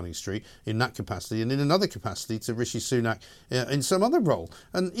to Downing Street in that capacity, and in another capacity to Rishi Sunak in some other role.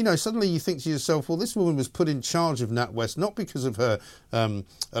 And, suddenly you think to yourself, well, this woman was put in charge of NatWest not because of her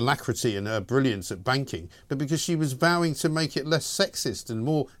alacrity and her brilliance at banking, but because she was vowing to make it less sexist and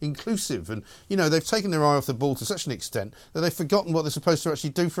more inclusive. And, they've taken their eye off the ball to such an extent that they've forgotten what they're supposed to actually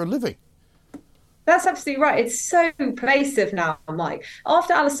do for a living. That's absolutely right. It's so pervasive now, Mike.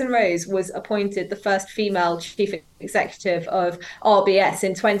 After Alison Rose was appointed the first female chief executive of RBS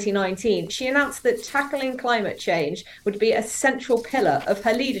in 2019, she announced that tackling climate change would be a central pillar of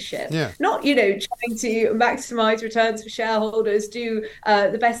her leadership. Yeah. Not, trying to maximise returns for shareholders, do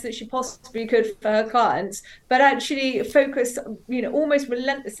the best that she possibly could for her clients, but actually focus, almost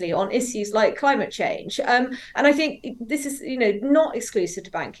relentlessly on issues like climate change. And I think this is, not exclusive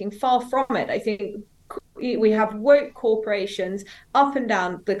to banking, far from it. I think woke corporations up and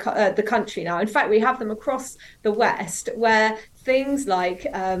down the country now. In fact, we have them across the West, where things like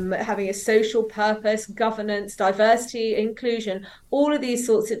having a social purpose, governance, diversity, inclusion, all of these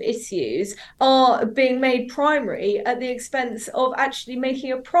sorts of issues are being made primary at the expense of actually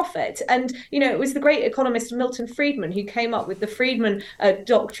making a profit. And, it was the great economist Milton Friedman who came up with the Friedman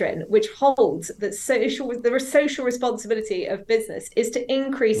doctrine, which holds that the social responsibility of business is to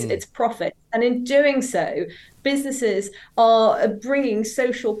increase its profit. And in doing so, businesses are bringing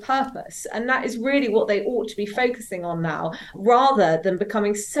social purpose, and that is really what they ought to be focusing on now, rather than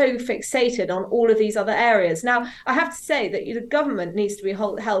becoming so fixated on all of these other areas. Now, I have to say that the government needs to be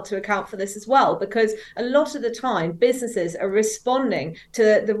held to account for this as well, because a lot of the time businesses are responding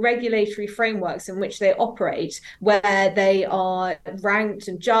to the regulatory frameworks in which they operate, where they are ranked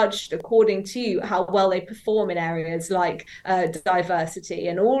and judged according to how well they perform in areas like diversity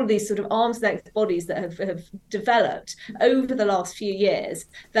and all of these sort of arm's length bodies that have developed over the last few years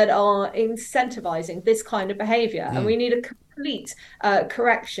that are incentivizing this kind of behavior. And we need a complete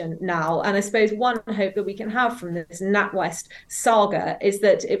correction now. And I suppose one hope that we can have from this NatWest saga is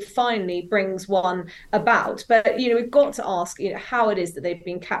that it finally brings one about. But, we've got to ask, how it is that they've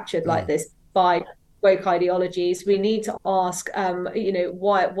been captured like this by woke ideologies. We need to ask,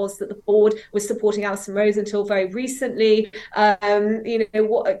 why it was that the board was supporting Alison Rose until very recently.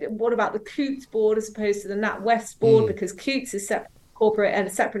 What about the Coutts board as opposed to the NatWest board? Because Coutts is corporate and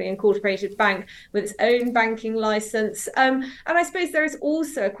a separately incorporated bank with its own banking license. And I suppose there is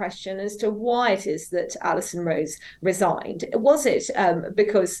also a question as to why it is that Alison Rose resigned. Was it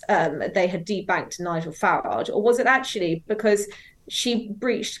because they had debanked Nigel Farage, or was it actually because she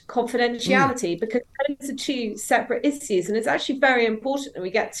breached confidentiality? Because those are two separate issues, and it's actually very important that we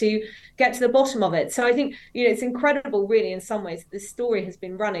get to the bottom of it. So I think it's incredible, really, in some ways, this story has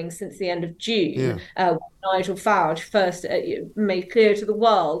been running since the end of June. When Nigel Farage first made clear to the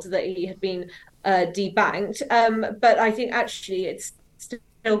world that he had been debanked, but I think actually it's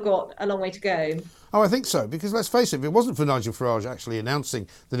still got a long way to go. Oh, I think so, because let's face it, if it wasn't for Nigel Farage actually announcing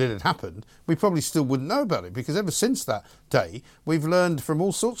that it had happened, we probably still wouldn't know about it, because ever since that day, we've learned from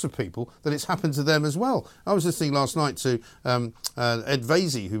all sorts of people that it's happened to them as well. I was listening last night to Ed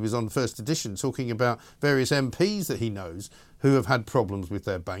Vaizey, who was on First Edition, talking about various MPs that he knows who have had problems with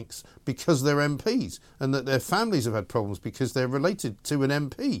their banks because they're MPs, and that their families have had problems because they're related to an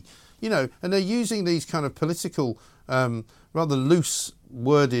MP. And they're using these kind of political, rather loose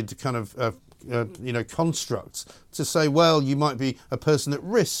worded kind of constructs to say, well, you might be a person at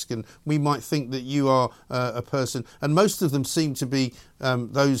risk, and we might think that you are a person, and most of them seem to be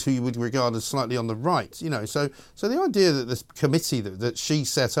those who you would regard as slightly on the right. So the idea that this committee that she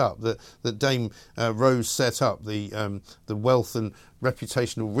set up, that Dame Rose set up, the Wealth and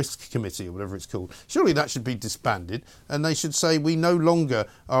Reputational Risk Committee, or whatever it's called, surely that should be disbanded, and they should say we no longer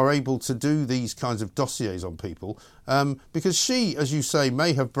are able to do these kinds of dossiers on people, because she, as you say,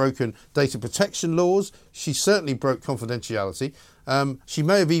 may have broken data protection laws. She certainly broke confidentiality. She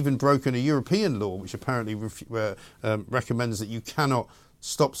may have even broken a European law, which apparently recommends that you cannot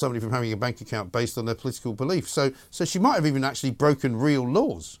stop somebody from having a bank account based on their political beliefs. So she might have even actually broken real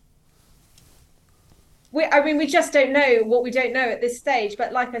laws. We just don't know what we don't know at this stage.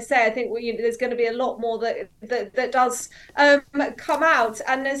 But like I say, I think there's going to be a lot more that does come out.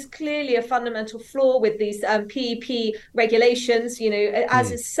 And there's clearly a fundamental flaw with these PEP regulations.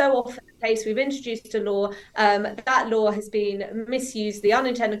 As is so often the case, we've introduced a law. That law has been misused. The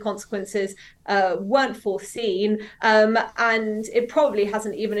unintended consequences weren't foreseen. And it probably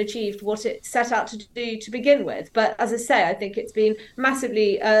hasn't even achieved what it set out to do to begin with. But as I say, I think it's been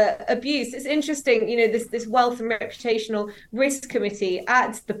massively abused. It's interesting, this Wealth and Reputational Risk Committee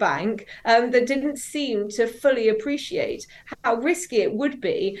at the bank that didn't seem to fully appreciate how risky it would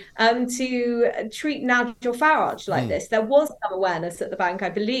be to treat Nigel Farage like this. There was some awareness at the bank, I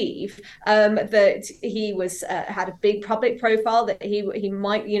believe, that he had a big public profile, that he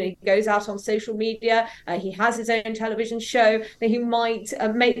might, he goes out on social media, he has his own television show, that he might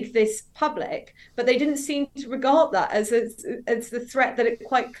make this public, but they didn't seem to regard that as the threat that it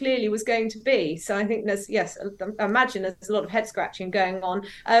quite clearly was going to be. So I think I imagine there's a lot of head scratching going on.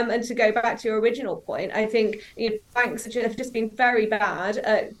 And to go back to your original point, I think banks have just been very bad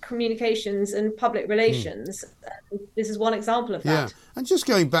at communications and public relations. This is one example of that. Yeah, and just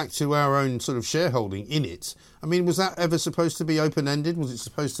going back to our own sort of shareholding in it, I mean, was that ever supposed to be open-ended? Was it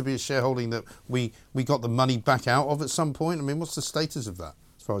supposed to be a shareholding that we got the money back out of at some point? I mean, what's the status of that,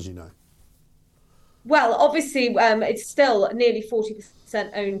 as far as you know? Well, obviously, it's still nearly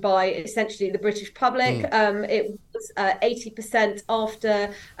 40% owned by essentially the British public. It was 80%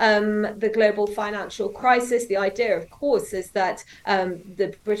 after the global financial crisis. The idea, of course, is that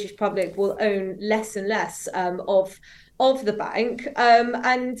the British public will own less and less of the bank,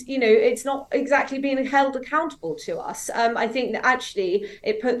 and it's not exactly being held accountable to us. I think that actually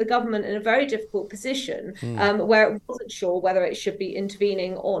it put the government in a very difficult position where it wasn't sure whether it should be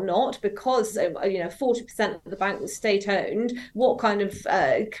intervening or not, because 40% of the bank was state-owned. What kind of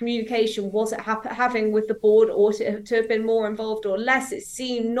communication was it having with the board, or to have been more involved or less? It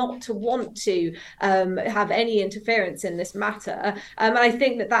seemed not to want to have any interference in this matter, and I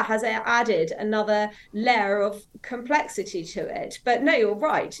think that has added another layer of complexity to it. But no, you're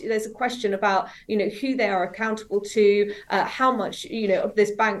right. There's a question about who they are accountable to, how much of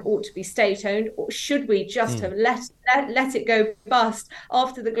this bank ought to be state-owned, or should we just have let it go bust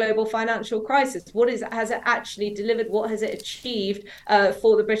after the global financial crisis? Has it actually delivered? What has it achieved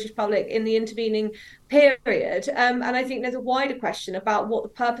for the British public in the intervening period? And I think there's a wider question about what the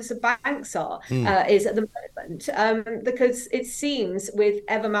purpose of banks is at the moment, because it seems with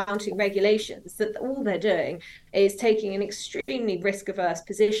ever mounting regulations that all they're doing is taking an extremely risk-averse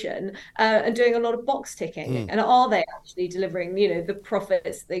position and doing a lot of box ticking. And are they actually delivering the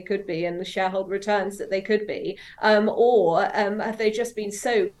profits they could be and the shareholder returns that they could be, or have they just been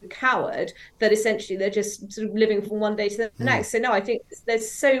so coward that essentially they're just sort of living from one day to the next? So no, I think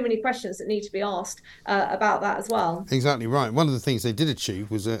there's so many questions that need to be asked about that as well. Exactly right. One of the things they did achieve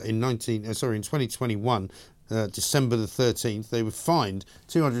was in 2021, December the 13th, they were fined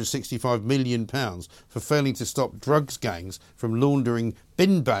 £265 million for failing to stop drugs gangs from laundering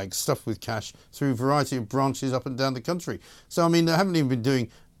bin bags stuffed with cash through a variety of branches up and down the country. So, I mean, they haven't even been doing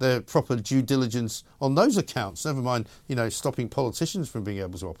the proper due diligence on those accounts, never mind, stopping politicians from being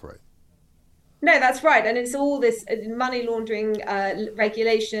able to operate. No, that's right. And it's all this money laundering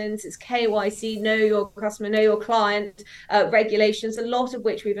regulations, it's KYC, know your customer, know your client regulations, a lot of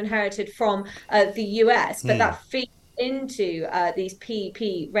which we've inherited from the US, but that feeds into these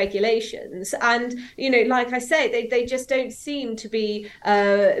PEP regulations. And, like I say, they just don't seem to be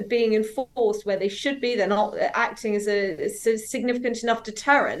being enforced where they should be. They're not acting as a significant enough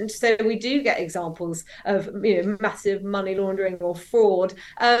deterrent. So we do get examples of massive money laundering or fraud.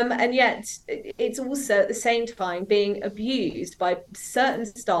 And yet it's also at the same time being abused by certain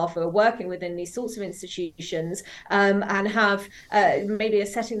staff who are working within these sorts of institutions and have maybe are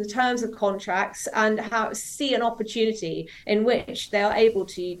setting the terms of contracts and see an opportunity in which they are able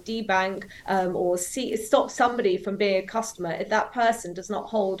to debank or stop somebody from being a customer if that person does not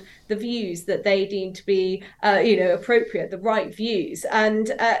hold the views that they deem to be appropriate, the right views. And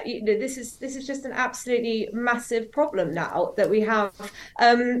this is just an absolutely massive problem now that we have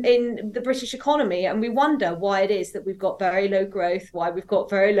in the British economy, and we wonder why it is that we've got very low growth, why we've got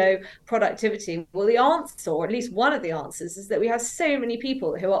very low productivity. Well, the answer, or at least one of the answers, is that we have so many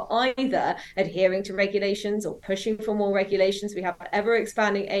people who are either adhering to regulations or pushing for more regulations. We have ever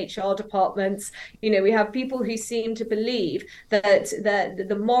expanding HR departments. We have people who seem to believe that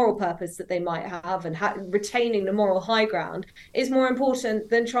the moral purpose that they might have and retaining the moral high ground is more important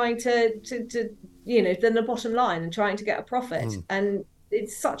than trying to than the bottom line and trying to get a profit. And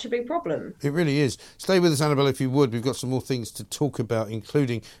it's such a big problem. It really is. Stay with us, Annabelle, if you would. We've got some more things to talk about,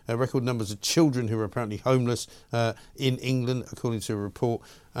 including record numbers of children who are apparently homeless in England, according to a report.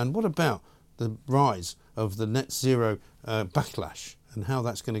 And what about the rise of the net zero backlash and how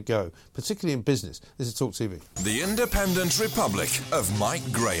that's going to go, particularly in business? This is Talk TV. The Independent Republic of Mike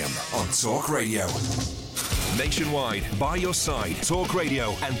Graham on Talk Radio. Nationwide, by your side, Talk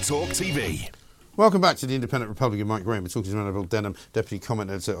Radio and Talk TV. Welcome back to the Independent Republic of Mike Graham. We're talking to Annabelle Denham, Deputy Comment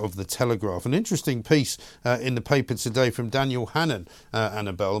Editor of The Telegraph. An interesting piece in the paper today from Daniel Hannan,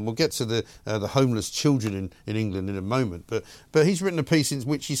 Annabelle, and we'll get to the homeless children in England in a moment. But he's written a piece in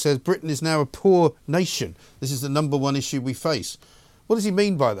which he says Britain is now a poor nation. This is the number one issue we face. What does he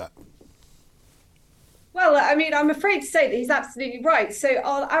mean by that? Well, I mean, I'm afraid to say that he's absolutely right. So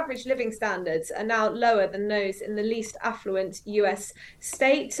our average living standards are now lower than those in the least affluent US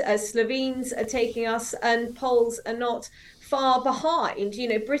state. Slovenes are taking us, and Poles are not far behind.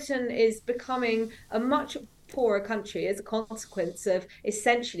 Britain is becoming a much poorer country as a consequence of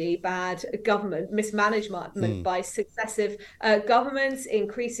essentially bad government mismanagement by successive governments,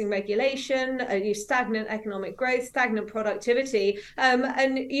 increasing regulation, stagnant economic growth, stagnant productivity, and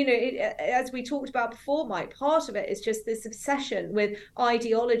as we talked about before, Mike, part of it is just this obsession with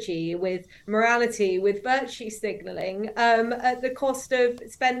ideology, with morality, with virtue signalling at the cost of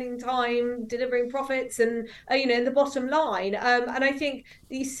spending time delivering profits and in the bottom line. And I think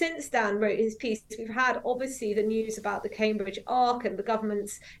since Dan wrote his piece, we've had obviously see the news about the Cambridge Arc and the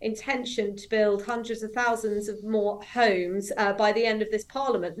government's intention to build hundreds of thousands of more homes by the end of this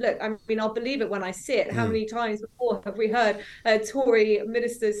Parliament. Look, I mean, I'll believe it when I see it. How many times before have we heard Tory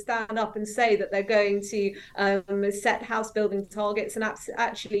ministers stand up and say that they're going to set house building targets and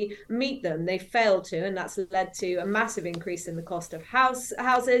actually meet them? They failed to, and that's led to a massive increase in the cost of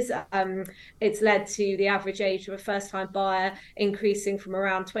houses. It's led to the average age of a first-time buyer increasing from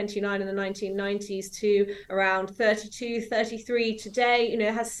around 29 in the 1990s to around 32, 33 today. You know,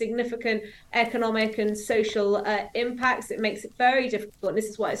 it has significant economic and social impacts. It makes it very difficult, and this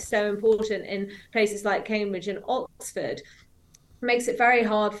is why it's so important in places like Cambridge and Oxford. Makes it very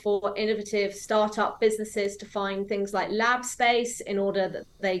hard for innovative startup businesses to find things like lab space in order that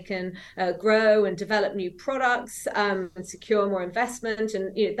they can grow and develop new products and secure more investment,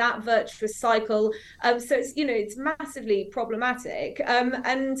 and that virtuous cycle. So it's massively problematic.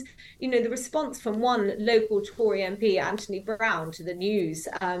 And the response from one local Tory MP, Anthony Brown, to the news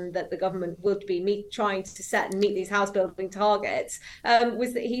that the government would be trying to set and meet these house building targets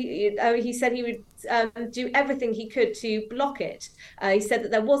was that he said he would do everything he could to block it. He said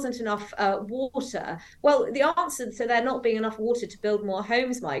that there wasn't enough water. Well, the answer to there not being enough water to build more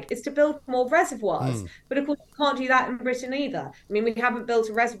homes, Mike, is to build more reservoirs. But of course, you can't do that in Britain either. I mean, we haven't built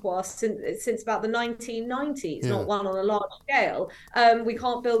a reservoir since about the 1990s, not one on a large scale. We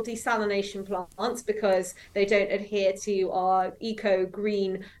can't build desalination plants because they don't adhere to our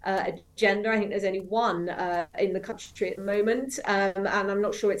eco-green agenda. I think there's only one in the country at the moment, and I'm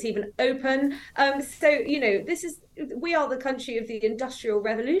not sure it's even open. We are the country of the Industrial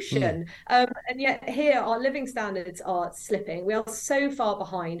Revolution, and yet here our living standards are slipping. We are so far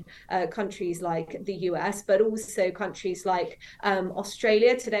behind countries like the US, but also countries like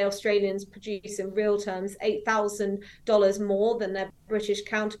Australia. Today, Australians produce in real terms $8,000 more than their British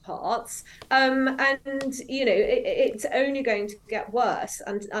counterparts, and it's only going to get worse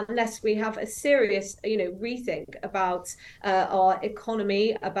unless we have a serious rethink about our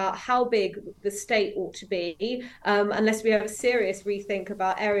economy, about how big the state ought to be, unless we have a serious rethink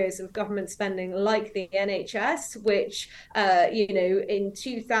about areas of government spending like the NHS, which in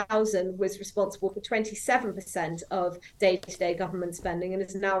 2000 was responsible for 27% of day-to-day government spending and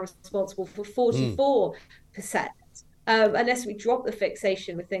is now responsible for 44%. Unless we drop the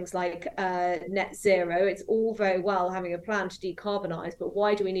fixation with things like net zero, it's all very well having a plan to decarbonise, but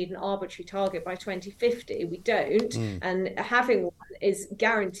why do we need an arbitrary target by 2050? We don't. And having one is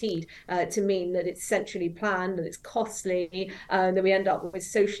guaranteed to mean that it's centrally planned, that it's costly, that we end up with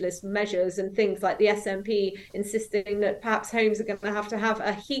socialist measures and things like the SNP insisting that perhaps homes are going to have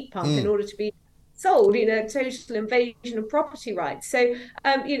a heat pump in order to be sold, total invasion of property rights. So,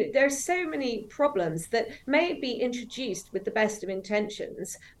 there are so many problems that may be introduced with the best of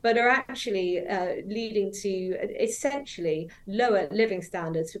intentions, but are actually leading to essentially lower living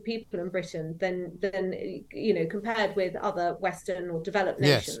standards for people in Britain than compared with other Western or developed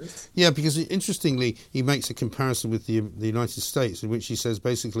nations. Yes. Yeah, because interestingly, he makes a comparison with the United States, in which he says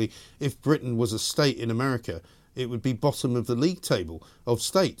basically, if Britain was a state in America, it would be bottom of the league table of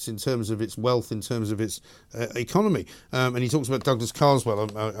states in terms of its wealth, in terms of its economy. And he talks about Douglas Carswell,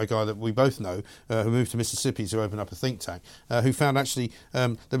 a guy that we both know, who moved to Mississippi to open up a think tank, who found actually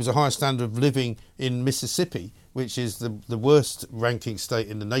there was a higher standard of living in Mississippi, which is the worst ranking state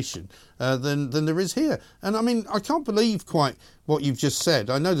in the nation, than there is here. And I mean, I can't believe quite what you've just said.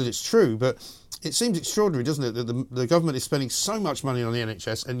 I know that it's true, but it seems extraordinary, doesn't it, that the government is spending so much money on the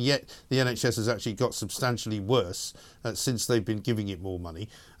NHS, and yet the NHS has actually got substantially worse since they've been giving it more money.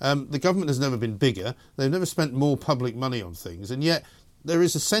 The government has never been bigger. They've never spent more public money on things, and yet there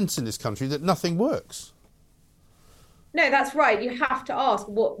is a sense in this country that nothing works. No, that's right. You have to ask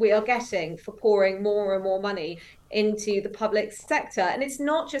what we are getting for pouring more and more money into the public sector. And it's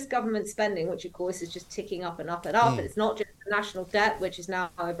not just government spending, which of course is just ticking up and up and up. And it's not just the national debt, which is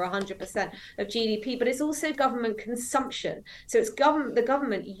now over 100% of GDP, but it's also government consumption. So it's the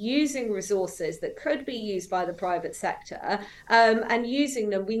government using resources that could be used by the private sector and using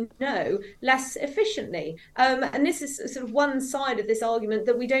them, we know, less efficiently. And this is sort of one side of this argument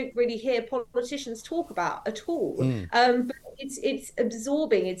that we don't really hear politicians talk about at all. But it's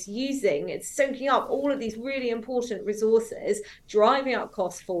absorbing, it's using, it's soaking up all of these really important resources, driving up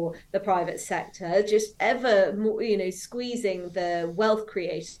costs for the private sector, just ever more, squeezing the wealth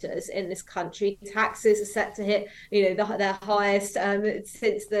creators in this country. Taxes are set to hit, their highest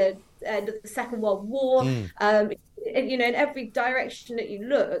since the end of the Second World War. in every direction that you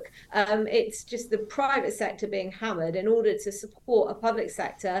look, it's just the private sector being hammered in order to support a public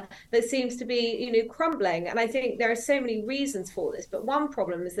sector that seems to be, crumbling. And I think there are so many reasons for this. But one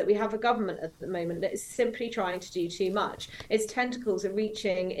problem is that we have a government at the moment that is simply trying to do too much. Its tentacles are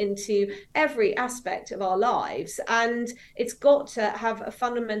reaching into every aspect of our lives, and it's got to have a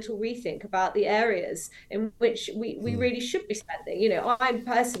fundamental rethink about the areas in which we really should be spending. I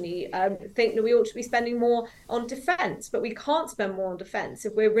personally think that we ought to be spending more on defence, but we can't spend more on defence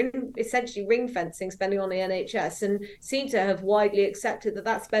if we're essentially ring fencing spending on the NHS, and seem to have widely accepted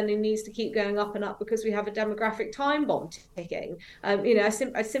that spending needs to keep going up and up because we have a demographic time bomb ticking.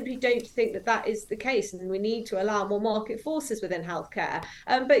 I simply don't think that is the case, and we need to allow more market forces within healthcare.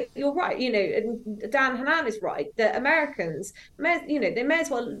 But you're right, and Dan Hannan is right that Americans, they may as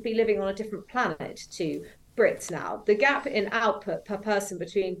well be living on a different planet to Brits now. The gap in output per person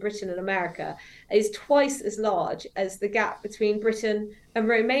between Britain and America is twice as large as the gap between Britain and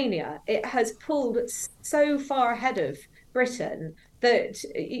Romania. It has pulled so far ahead of Britain that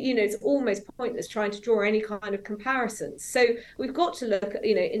it's almost pointless trying to draw any kind of comparisons. So we've got to look at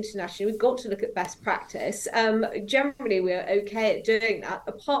internationally, we've got to look at best practice. Generally we're okay at doing that,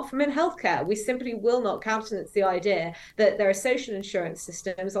 apart from in healthcare. We simply will not countenance the idea that there are social insurance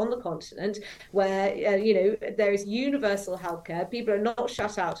systems on the continent where there is universal healthcare. People are not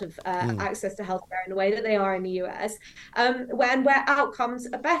shut out of access to healthcare in the way that they are in the US, where outcomes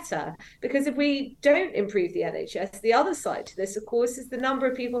are better. Because if we don't improve the NHS, the other side to this, of course, is the number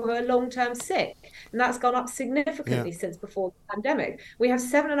of people who are long-term sick, and that's gone up significantly since before the pandemic. We have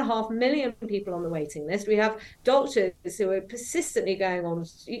 7.5 million people on the waiting list. We have doctors who are persistently going on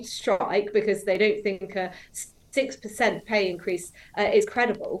strike because they don't think 6% pay increase is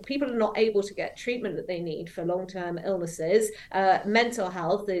credible. People are not able to get treatment that they need for long-term illnesses. Mental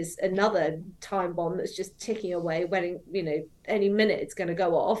health is another time bomb that's just ticking away, when any minute it's going to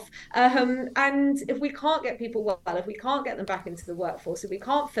go off. And if we can't get people well, if we can't get them back into the workforce, if we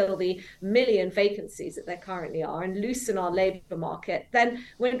can't fill the million vacancies that there currently are and loosen our labour market, then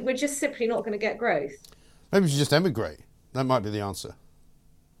we're just simply not going to get growth. Maybe we should just emigrate. That might be the answer.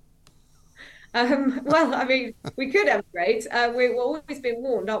 We could emigrate. We've always been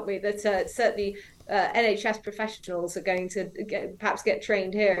warned, aren't we, that certainly NHS professionals are going to perhaps get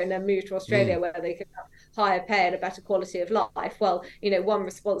trained here and then move to Australia where they can have higher pay and a better quality of life. Well, one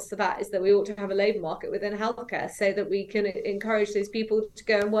response to that is that we ought to have a labour market within healthcare so that we can encourage those people to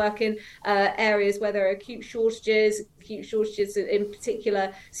go and work in areas where there are acute shortages in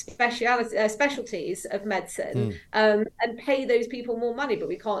particular specialties of medicine, and pay those people more money. But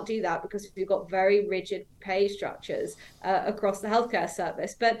we can't do that because we've got very rigid pay structures across the healthcare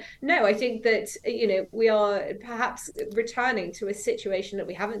service. But no, I think that we are perhaps returning to a situation that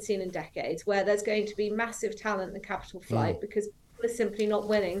we haven't seen in decades, where there's going to be massive talent and capital flight because are simply not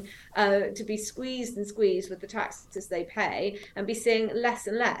willing to be squeezed with the taxes they pay, and be seeing less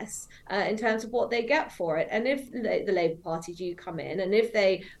and less in terms of what they get for it. And if the Labour Party do come in, and if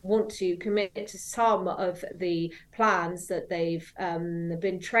they want to commit to some of the plans that they've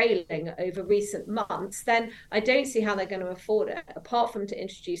been trailing over recent months, then I don't see how they're going to afford it, apart from to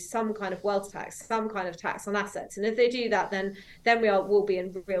introduce some kind of wealth tax, some kind of tax on assets. And if they do that, then we'll be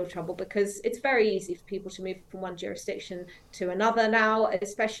in real trouble, because it's very easy for people to move from one jurisdiction to another now,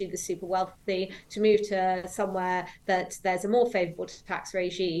 especially the super wealthy, to move to somewhere that there's a more favourable tax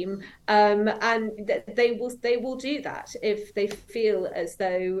regime, and they will do that if they feel as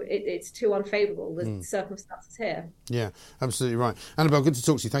though it's too unfavourable, the circumstances here. Yeah, absolutely right. Annabelle, good to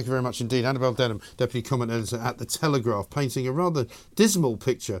talk to you. Thank you very much indeed. Annabelle Denham, Deputy Comment Editor at The Telegraph, painting a rather dismal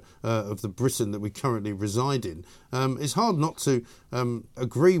picture of the Britain that we currently reside in. It's hard not to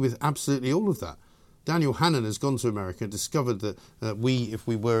agree with absolutely all of that. Daniel Hannan has gone to America and discovered that if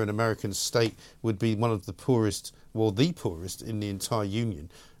we were an American state, would be one of the poorest, or the poorest in the entire union.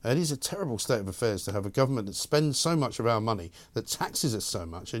 It is a terrible state of affairs to have a government that spends so much of our money, that taxes us so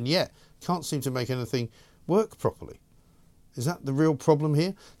much, and yet can't seem to make anything work properly. Is that the real problem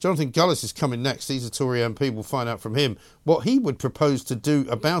here? Jonathan Gullis is coming next. He's a Tory MP. We'll find out from him what he would propose to do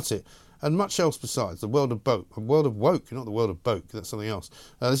about it, and much else besides. The world of woke, not the world of Boke. That's something else.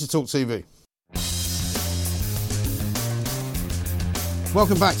 This is Talk TV.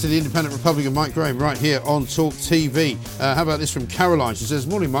 Welcome back to the Independent Republican, Mike Graham, right here on Talk TV. How about this from Caroline? She says,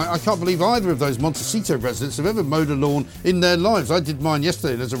 "Morning, Mike. I can't believe either of those Montecito residents have ever mowed a lawn in their lives. I did mine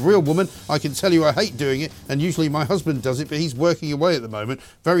yesterday, and as a real woman, I can tell you I hate doing it, and usually my husband does it, but he's working away at the moment.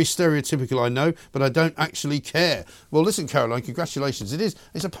 Very stereotypical, I know, but I don't actually care." Well, listen, Caroline, congratulations.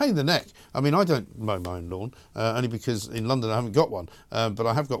 It's a pain in the neck. I mean, I don't mow my own lawn, only because in London I haven't got one, but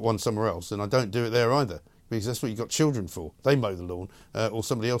I have got one somewhere else, and I don't do it there either. because that's what you've got children for. They mow the lawn, or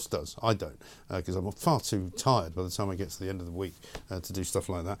somebody else does. I don't, because I'm far too tired by the time I get to the end of the week to do stuff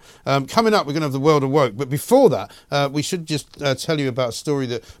like that. Coming up, we're going to have the World of Woke. But before that, we should just tell you about a story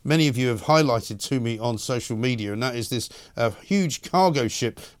that many of you have highlighted to me on social media, and that is this huge cargo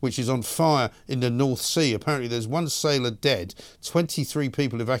ship which is on fire in the North Sea. Apparently there's one sailor dead, 23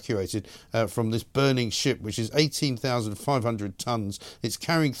 people evacuated from this burning ship, which is 18,500 tonnes. It's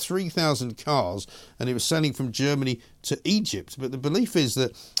carrying 3,000 cars, and it was sailing from Germany to Egypt. But the belief is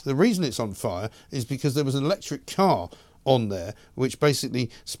that the reason it's on fire is because there was an electric car on there which basically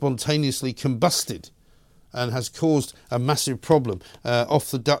spontaneously combusted and has caused a massive problem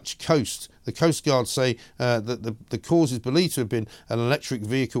off the Dutch coast. The Coast Guard say that the cause is believed to have been an electric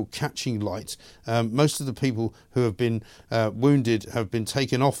vehicle catching light. Most of the people who have been wounded have been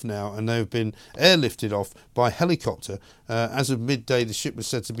taken off now, and they have been airlifted off by helicopter. As of midday, the ship was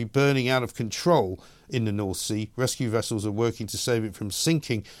said to be burning out of control in the North Sea. Rescue vessels are working to save it from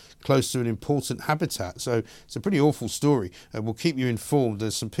sinking close to an important habitat. So it's a pretty awful story. We'll keep you informed.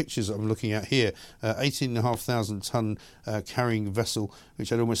 There's some pictures I'm looking at here. 18,500 tonne carrying vessel, which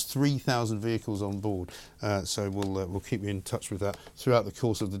had almost 3,000 vehicles on board. So we'll keep you in touch with that throughout the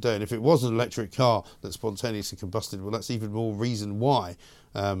course of the day. And if it was an electric car that spontaneously combusted, well, that's even more reason why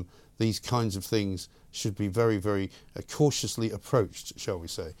these kinds of things should be very, very cautiously approached, shall we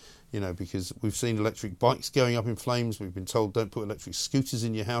say. You know, because we've seen electric bikes going up in flames. We've been told don't put electric scooters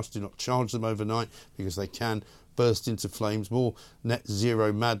in your house. Do not charge them overnight because they can burst into flames. More net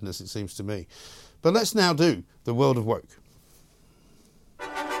zero madness, it seems to me. But let's now do the World of Woke.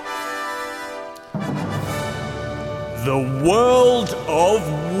 The World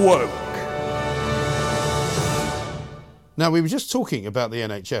of Woke. Now, we were just talking about the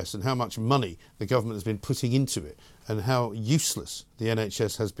NHS and how much money the government has been putting into it and how useless the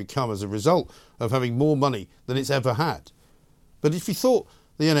NHS has become as a result of having more money than it's ever had. But if you thought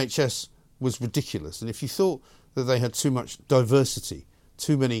the NHS was ridiculous, and if you thought that they had too much diversity,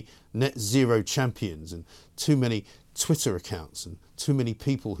 too many net zero champions and too many Twitter accounts and too many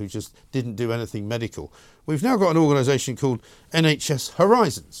people who just didn't do anything medical, we've now got an organisation called NHS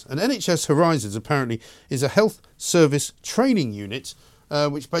Horizons. And NHS Horizons apparently is a health service training unit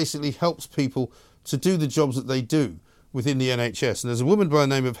which basically helps people to do the jobs that they do within the NHS. And there's a woman by the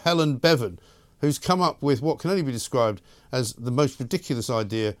name of Helen Bevan who's come up with what can only be described as the most ridiculous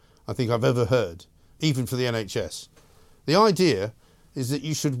idea I think I've ever heard, even for the NHS. The idea is that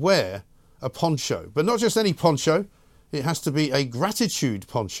you should wear a poncho, but not just any poncho. It has to be a gratitude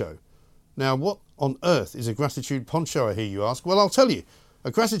poncho. Now, what on earth is a gratitude poncho, I hear you ask? Well, I'll tell you. A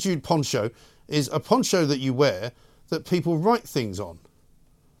gratitude poncho is a poncho that you wear that people write things on.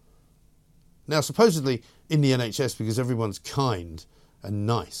 Now, supposedly in the NHS, because everyone's kind and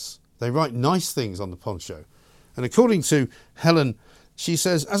nice, they write nice things on the poncho. And according to Helen, she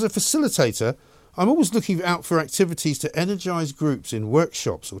says, as a facilitator, I'm always looking out for activities to energise groups in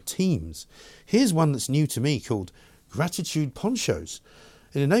workshops or teams. Here's one that's new to me called Gratitude Ponchos.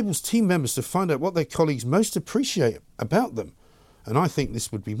 It enables team members to find out what their colleagues most appreciate about them. And I think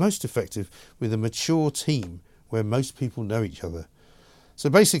this would be most effective with a mature team where most people know each other. So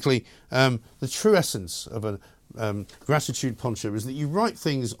basically, the true essence of a gratitude poncho is that you write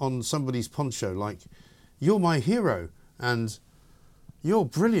things on somebody's poncho like, you're my hero, and you're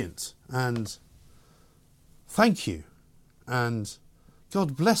brilliant, and thank you, and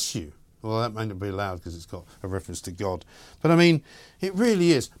God bless you. Well, that may not be allowed because it's got a reference to God. But I mean, it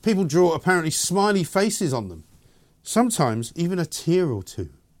really is. People draw apparently smiley faces on them. Sometimes even a tear or two.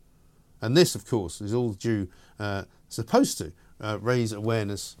 And this, of course, is all supposed to raise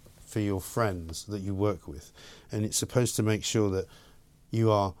awareness for your friends that you work with. And it's supposed to make sure that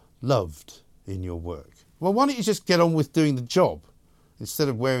you are loved in your work. Well, why don't you just get on with doing the job instead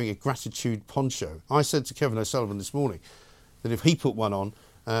of wearing a gratitude poncho? I said to Kevin O'Sullivan this morning that if he put one on,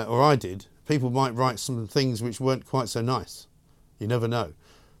 or I did, people might write some things which weren't quite so nice. You never know.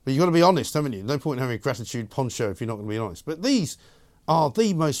 But you've got to be honest, haven't you? No point in having a gratitude poncho if you're not going to be honest. But these are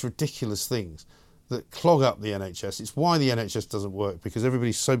the most ridiculous things that clog up the NHS. It's why the NHS doesn't work, because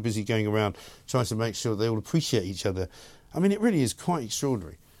everybody's so busy going around trying to make sure they all appreciate each other. I mean, it really is quite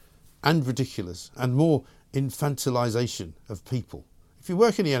extraordinary and ridiculous, and more infantilisation of people. If you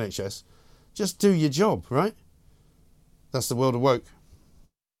work in the NHS, just do your job, right? That's the World of Woke.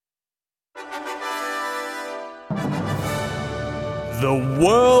 The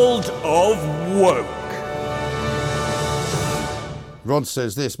World of Woke. Rod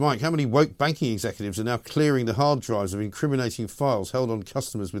says this, Mike, how many woke banking executives are now clearing the hard drives of incriminating files held on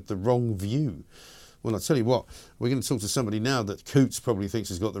customers with the wrong view? Well, I'll tell you what, we're going to talk to somebody now that Coots probably thinks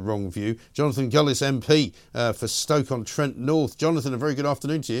has got the wrong view. Jonathan Gullis, MP for Stoke-on-Trent North. Jonathan, a very good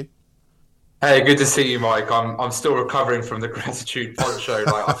afternoon to you. Hey, good to see you, Mike. I'm still recovering from the gratitude poncho.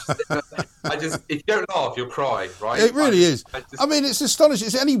 I just, if you don't laugh, you'll cry, right? It really is. I mean, it's astonishing.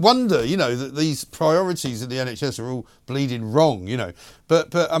 It's any wonder, that these priorities of the NHS are all bleeding wrong,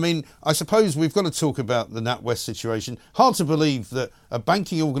 But I mean, I suppose we've got to talk about the NatWest situation. Hard to believe that a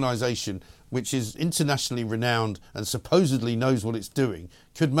banking organisation which is internationally renowned and supposedly knows what it's doing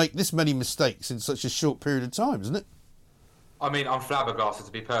could make this many mistakes in such a short period of time, isn't it? I mean, I'm flabbergasted,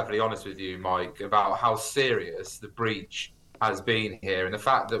 to be perfectly honest with you, Mike, about how serious the breach has been here. And the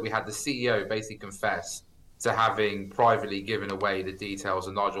fact that we had the CEO basically confess to having privately given away the details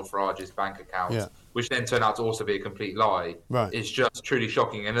of Nigel Farage's bank account, which then turned out to also be a complete lie, is just truly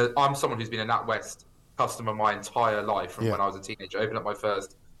shocking. And I'm someone who's been a NatWest customer my entire life from when I was a teenager. I opened up my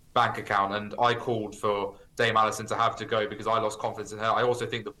first bank account and I called for Dame Alison to have to go because I lost confidence in her. I also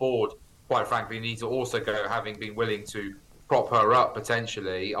think the board, quite frankly, needs to also go, having been willing to prop her up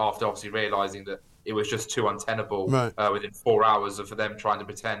potentially after obviously realising that it was just too untenable within 4 hours of them trying to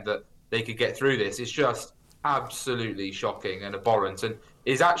pretend that they could get through this. It's just absolutely shocking and abhorrent, and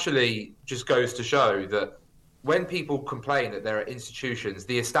it actually just goes to show that when people complain that there are institutions,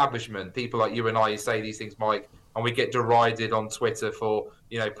 the establishment, people like you and I, say these things, Mike, and we get derided on Twitter for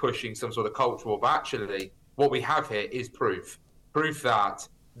pushing some sort of culture war, but actually what we have here is proof that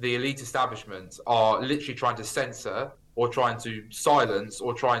the elite establishments are literally trying to censor or trying to silence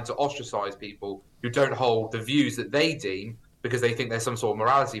or trying to ostracize people who don't hold the views that they deem, because they think there's some sort of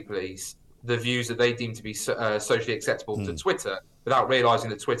morality police, the views that they deem to be socially acceptable to Twitter, without realising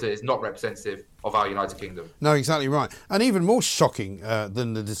that Twitter is not representative of our United Kingdom. No, exactly right. And even more shocking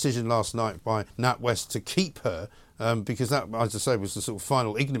than the decision last night by NatWest to keep her, because that, as I say, was the sort of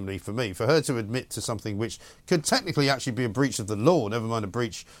final ignominy for me, for her to admit to something which could technically actually be a breach of the law, never mind a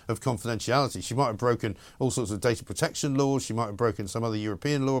breach of confidentiality. She might have broken all sorts of data protection laws, she might have broken some other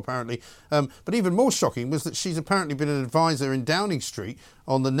European law apparently, but even more shocking was that she's apparently been an advisor in Downing Street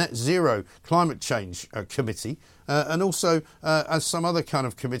on the Net Zero Climate Change Committee, and also as some other kind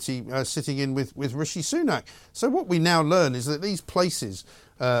of committee sitting in with Rishi Sunak. So what we now learn is that these places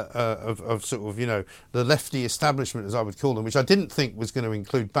of sort of, the lefty establishment, as I would call them, which I didn't think was going to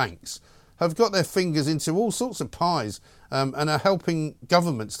include banks, have got their fingers into all sorts of pies and are helping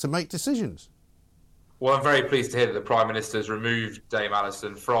governments to make decisions. Well, I'm very pleased to hear that the Prime Minister has removed Dame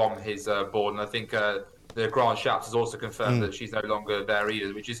Alison from his board, and I think the Grant Shapps has also confirmed that she's no longer there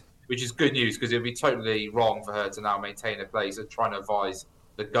either, which is good news, because it would be totally wrong for her to now maintain a place and trying to advise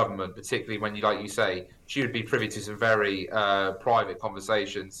the government, particularly when, like you say, she would be privy to some very private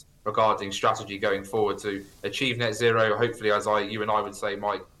conversations regarding strategy going forward to achieve net zero. Hopefully, as you and I would say,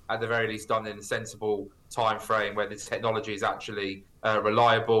 Mike, at the very least done in a sensible time frame where this technology is actually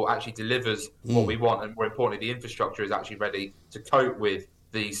reliable, actually delivers what we want, and more importantly, the infrastructure is actually ready to cope with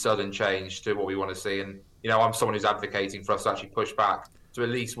the sudden change to what we want to see. And I'm someone who's advocating for us to actually push back to at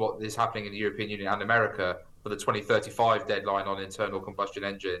least what is happening in the European Union and America for the 2035 deadline on internal combustion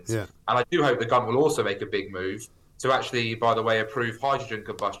engines. And I do hope the government will also make a big move to actually, by the way, approve hydrogen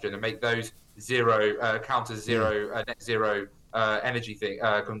combustion and make those net zero energy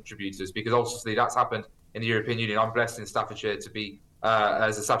contributors, because obviously that's happened in the European Union. I'm blessed in Staffordshire to be,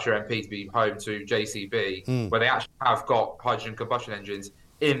 as a Staffordshire MP, to be home to JCB, where they actually have got hydrogen combustion engines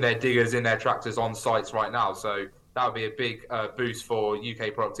in their diggers, in their tractors on sites right now. So that would be a big boost for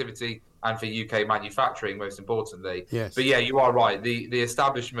UK productivity and for UK manufacturing, most importantly. But yeah, you are right. The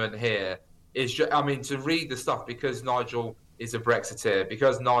establishment here is just, to read the stuff, because Nigel is a Brexiteer,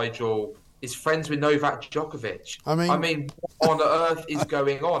 because Nigel is friends with Novak Djokovic. I mean, what on earth is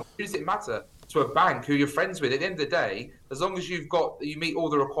going on? Who does it matter to a bank who you're friends with? At the end of the day, as long as you meet all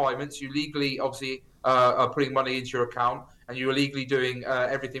the requirements, you legally obviously are putting money into your account, and you're legally doing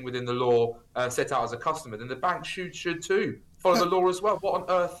everything within the law set out as a customer, then the bank should too follow the law as well. What on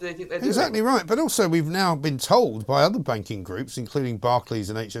earth do they think they're doing? Exactly right. But also we've now been told by other banking groups, including Barclays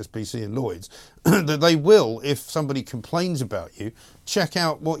and HSBC and Lloyds, that they will, if somebody complains about you, check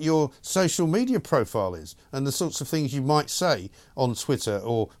out what your social media profile is and the sorts of things you might say on Twitter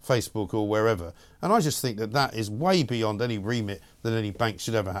or Facebook or wherever. And I just think that is way beyond any remit that any bank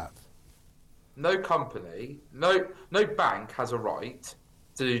should ever have. No company, no bank has a right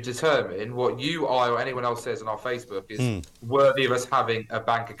to determine what you, I, or anyone else says on our Facebook is worthy of us having a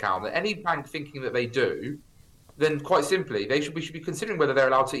bank account. That any bank thinking that they do, then quite simply, we should be considering whether they're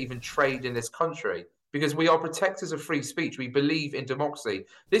allowed to even trade in this country, because we are protectors of free speech. We believe in democracy.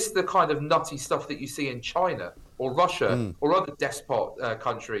 This is the kind of nutty stuff that you see in China or Russia or other despot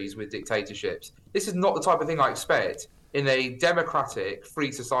countries with dictatorships. This is not the type of thing I expect in a democratic,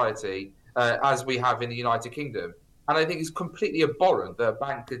 free society as we have in the United Kingdom. And I think it's completely abhorrent that a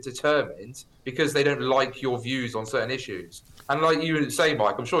bank is determined because they don't like your views on certain issues. And like you say,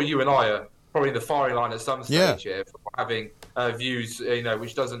 Mike, I'm sure you and I are probably in the firing line at some stage here for having views,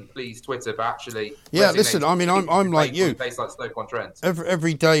 which doesn't please Twitter, but actually... Yeah, listen, I mean, I'm like you. Like Stoke-on-Trent.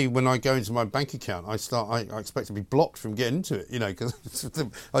 Every day when I go into my bank account, I expect to be blocked from getting into it,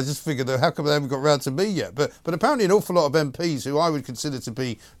 because I just figure that how come they haven't got round to me yet? But apparently an awful lot of MPs who I would consider to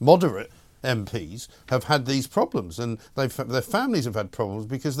be moderate MPs have had these problems, and their families have had problems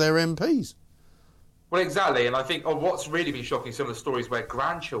because they're MPs. Well, exactly, and I think what's really been shocking, some of the stories where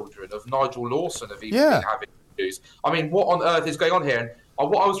grandchildren of Nigel Lawson have even been having issues. I mean, what on earth is going on here?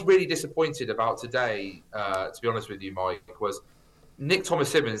 And what I was really disappointed about today, to be honest with you, Mike, was Nick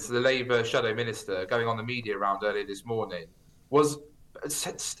Thomas-Symonds, the Labour Shadow Minister, going on the media round earlier this morning, was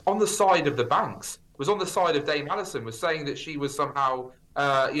on the side of the banks, was on the side of Dame Allison, was saying that she was somehow,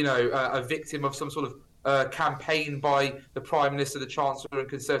 a victim of some sort of campaign by the Prime Minister, the Chancellor and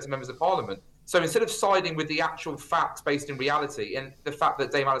Conservative members of Parliament. So instead of siding with the actual facts based in reality and the fact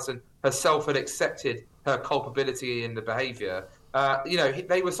that Dame Allison herself had accepted her culpability in the behaviour,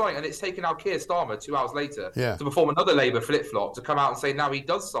 they were siding. And it's taken now Keir Starmer 2 hours later to perform another Labour flip-flop to come out and say now he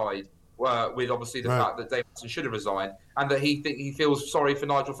does side with obviously the fact that Dame Allison should have resigned and that he feels sorry for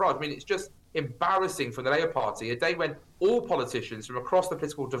Nigel Farage. I mean, it's just embarrassing for the Labour Party, a day when all politicians from across the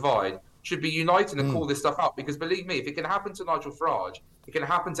political divide should be united and call this stuff out, because believe me, if it can happen to Nigel Farage, it can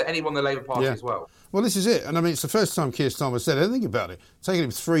happen to anyone in the Labour Party as well. Well, this is it. And I mean, it's the first time Keir Starmer said anything about it. It's taken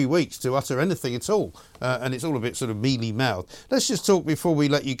him 3 weeks to utter anything at all. And it's all a bit sort of mealy-mouthed. Let's just talk, before we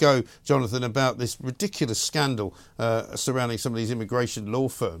let you go, Jonathan, about this ridiculous scandal surrounding some of these immigration law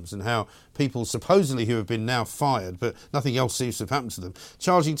firms and how people supposedly who have been now fired, but nothing else seems to have happened to them,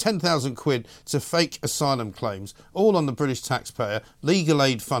 charging 10,000 quid to fake asylum claims, all on the British taxpayer, legal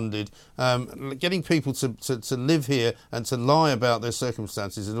aid funded, getting people to live here and to lie about their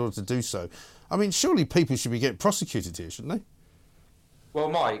circumstances in order to do so. I mean, surely people should be getting prosecuted here, shouldn't they? Well,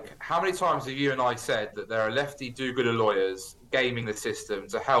 Mike, how many times have you and I said that there are lefty do-gooder lawyers gaming the system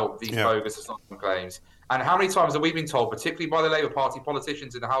to help these bogus asylum claims? And how many times have we been told, particularly by the Labour Party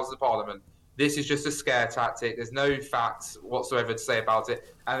politicians in the Houses of Parliament, this is just a scare tactic, there's no facts whatsoever to say about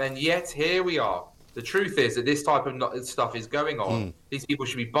it, and then yet here we are. The truth is that this type of stuff is going on. These people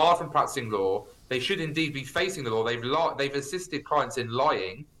should be barred from practicing law. They should indeed be facing the law. They've assisted clients in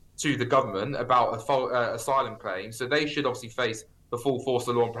lying to the government about asylum claims, so they should obviously face the full force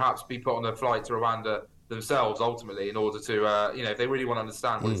of the law and perhaps be put on a flight to Rwanda themselves, ultimately, in order to, if they really want to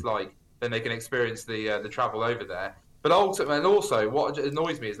understand what it's like, then they can experience the travel over there. But ultimately, and also, what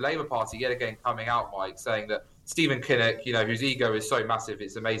annoys me is Labour Party yet again coming out, Mike, saying that Stephen Kinnock, whose ego is so massive,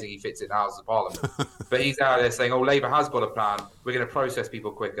 it's amazing he fits in the House of Parliament. But he's out there saying, Labour has got a plan. We're going to process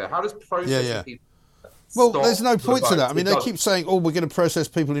people quicker. How does processing people... Well, there's no point to that. I mean, they keep saying, we're going to process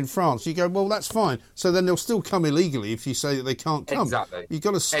people in France. You go, well, that's fine. So then they'll still come illegally if you say that they can't come. Exactly. You've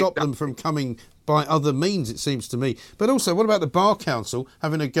got to stop them from coming by other means, it seems to me. But also, what about the Bar Council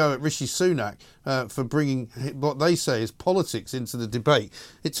having a go at Rishi Sunak for bringing what they say is politics into the debate?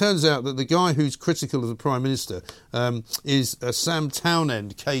 It turns out that the guy who's critical of the Prime Minister is Sam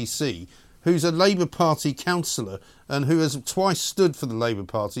Townend, KC, who's a Labour Party councillor and who has twice stood for the Labour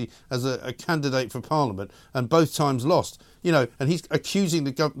Party as a candidate for Parliament and both times lost. And he's accusing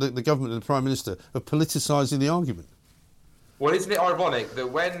the government and the Prime Minister of politicising the argument. Well, isn't it ironic that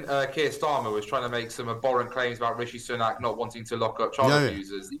when Keir Starmer was trying to make some abhorrent claims about Rishi Sunak not wanting to lock up child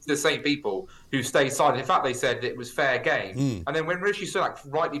abusers, these are the same people who stayed silent. In fact, they said it was fair game. And then when Rishi Sunak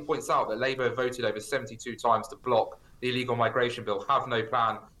rightly points out that Labour voted over 72 times to block the illegal migration bill, have no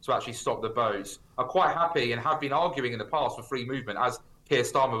plan to actually stop the boats, are quite happy and have been arguing in the past for free movement, as Keir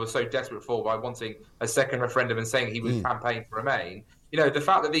Starmer was so desperate for by wanting a second referendum and saying he would campaign for Remain. The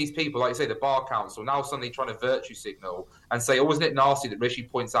fact that these people, like you say, the Bar Council, now suddenly trying to virtue signal and say, isn't it nasty that Rishi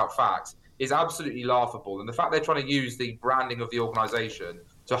points out facts, is absolutely laughable. And the fact they're trying to use the branding of the organisation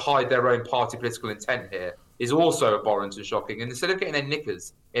to hide their own party political intent here is also abhorrent and shocking. And instead of getting their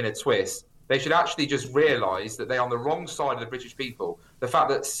knickers in a twist, they should actually just realise that they're on the wrong side of the British people. The fact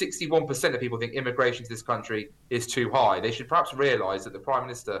that 61% of people think immigration to this country is too high. They should perhaps realise that the Prime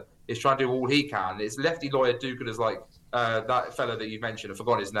Minister is trying to do all he can. It's lefty lawyer do-gooders like that fella that you mentioned, I've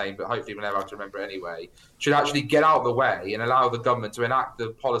forgotten his name, but hopefully we'll never have to remember it anyway, should actually get out of the way and allow the government to enact the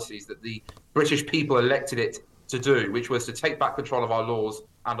policies that the British people elected it to do, which was to take back control of our laws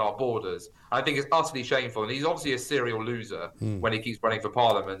and our borders. I think it's utterly shameful, and he's obviously a serial loser when he keeps running for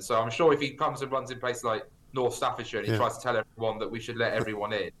Parliament. So I'm sure if he comes and runs in places like North Staffordshire, and he tries to tell everyone that we should let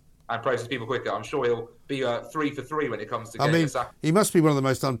everyone in and process people quicker. I'm sure he'll be 3 for 3 when it comes to getting a sack. He must be one of the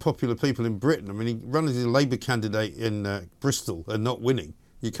most unpopular people in Britain. I mean, he runs as a Labour candidate in Bristol and not winning.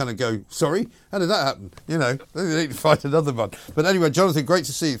 You kind of go, sorry? How did that happen? You know, they need to find another one. But anyway, Jonathan, great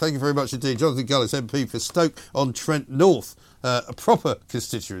to see you. Thank you very much indeed. Jonathan Gullis, MP for Stoke-on-Trent North. A proper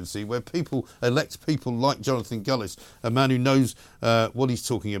constituency where people elect people like Jonathan Gullis, a man who knows what he's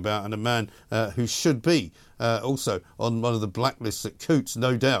talking about, and a man who should be also on one of the blacklists at Coutts,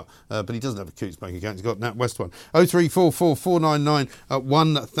 no doubt. But he doesn't have a Coutts bank account. He's got NatWest one. 0344 499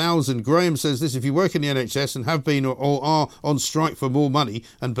 1000. Graham says this: if you work in the NHS and have been or are on strike for more money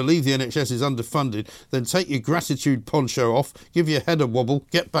and believe the NHS is underfunded, then take your gratitude poncho off, give your head a wobble,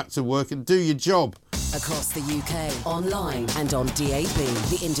 get back to work and do your job. Across the UK, online and on DAB,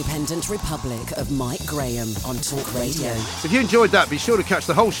 the Independent Republic of Mike Graham on Talk Radio. So if you enjoyed that, be sure to catch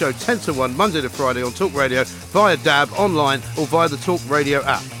the whole show 10 to 1, Monday to Friday on Talk Radio, via DAB, online or via the Talk Radio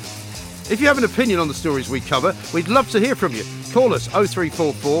app. If you have an opinion on the stories we cover, we'd love to hear from you. Call us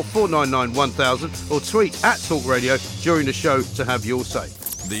 0344 499 1000 or tweet at Talk Radio during the show to have your say.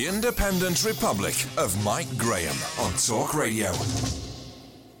 The Independent Republic of Mike Graham on Talk Radio.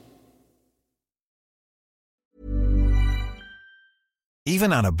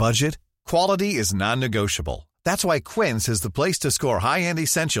 Even on a budget, quality is non-negotiable. That's why Quince is the place to score high-end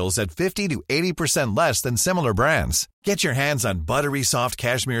essentials at 50 to 80% less than similar brands. Get your hands on buttery soft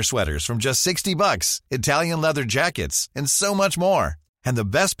cashmere sweaters from just $60, Italian leather jackets, and so much more. And the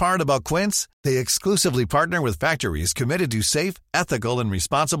best part about Quince, they exclusively partner with factories committed to safe, ethical, and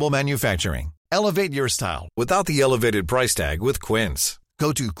responsible manufacturing. Elevate your style without the elevated price tag with Quince.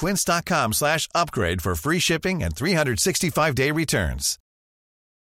 Go to quince.com/upgrade for free shipping and 365-day returns.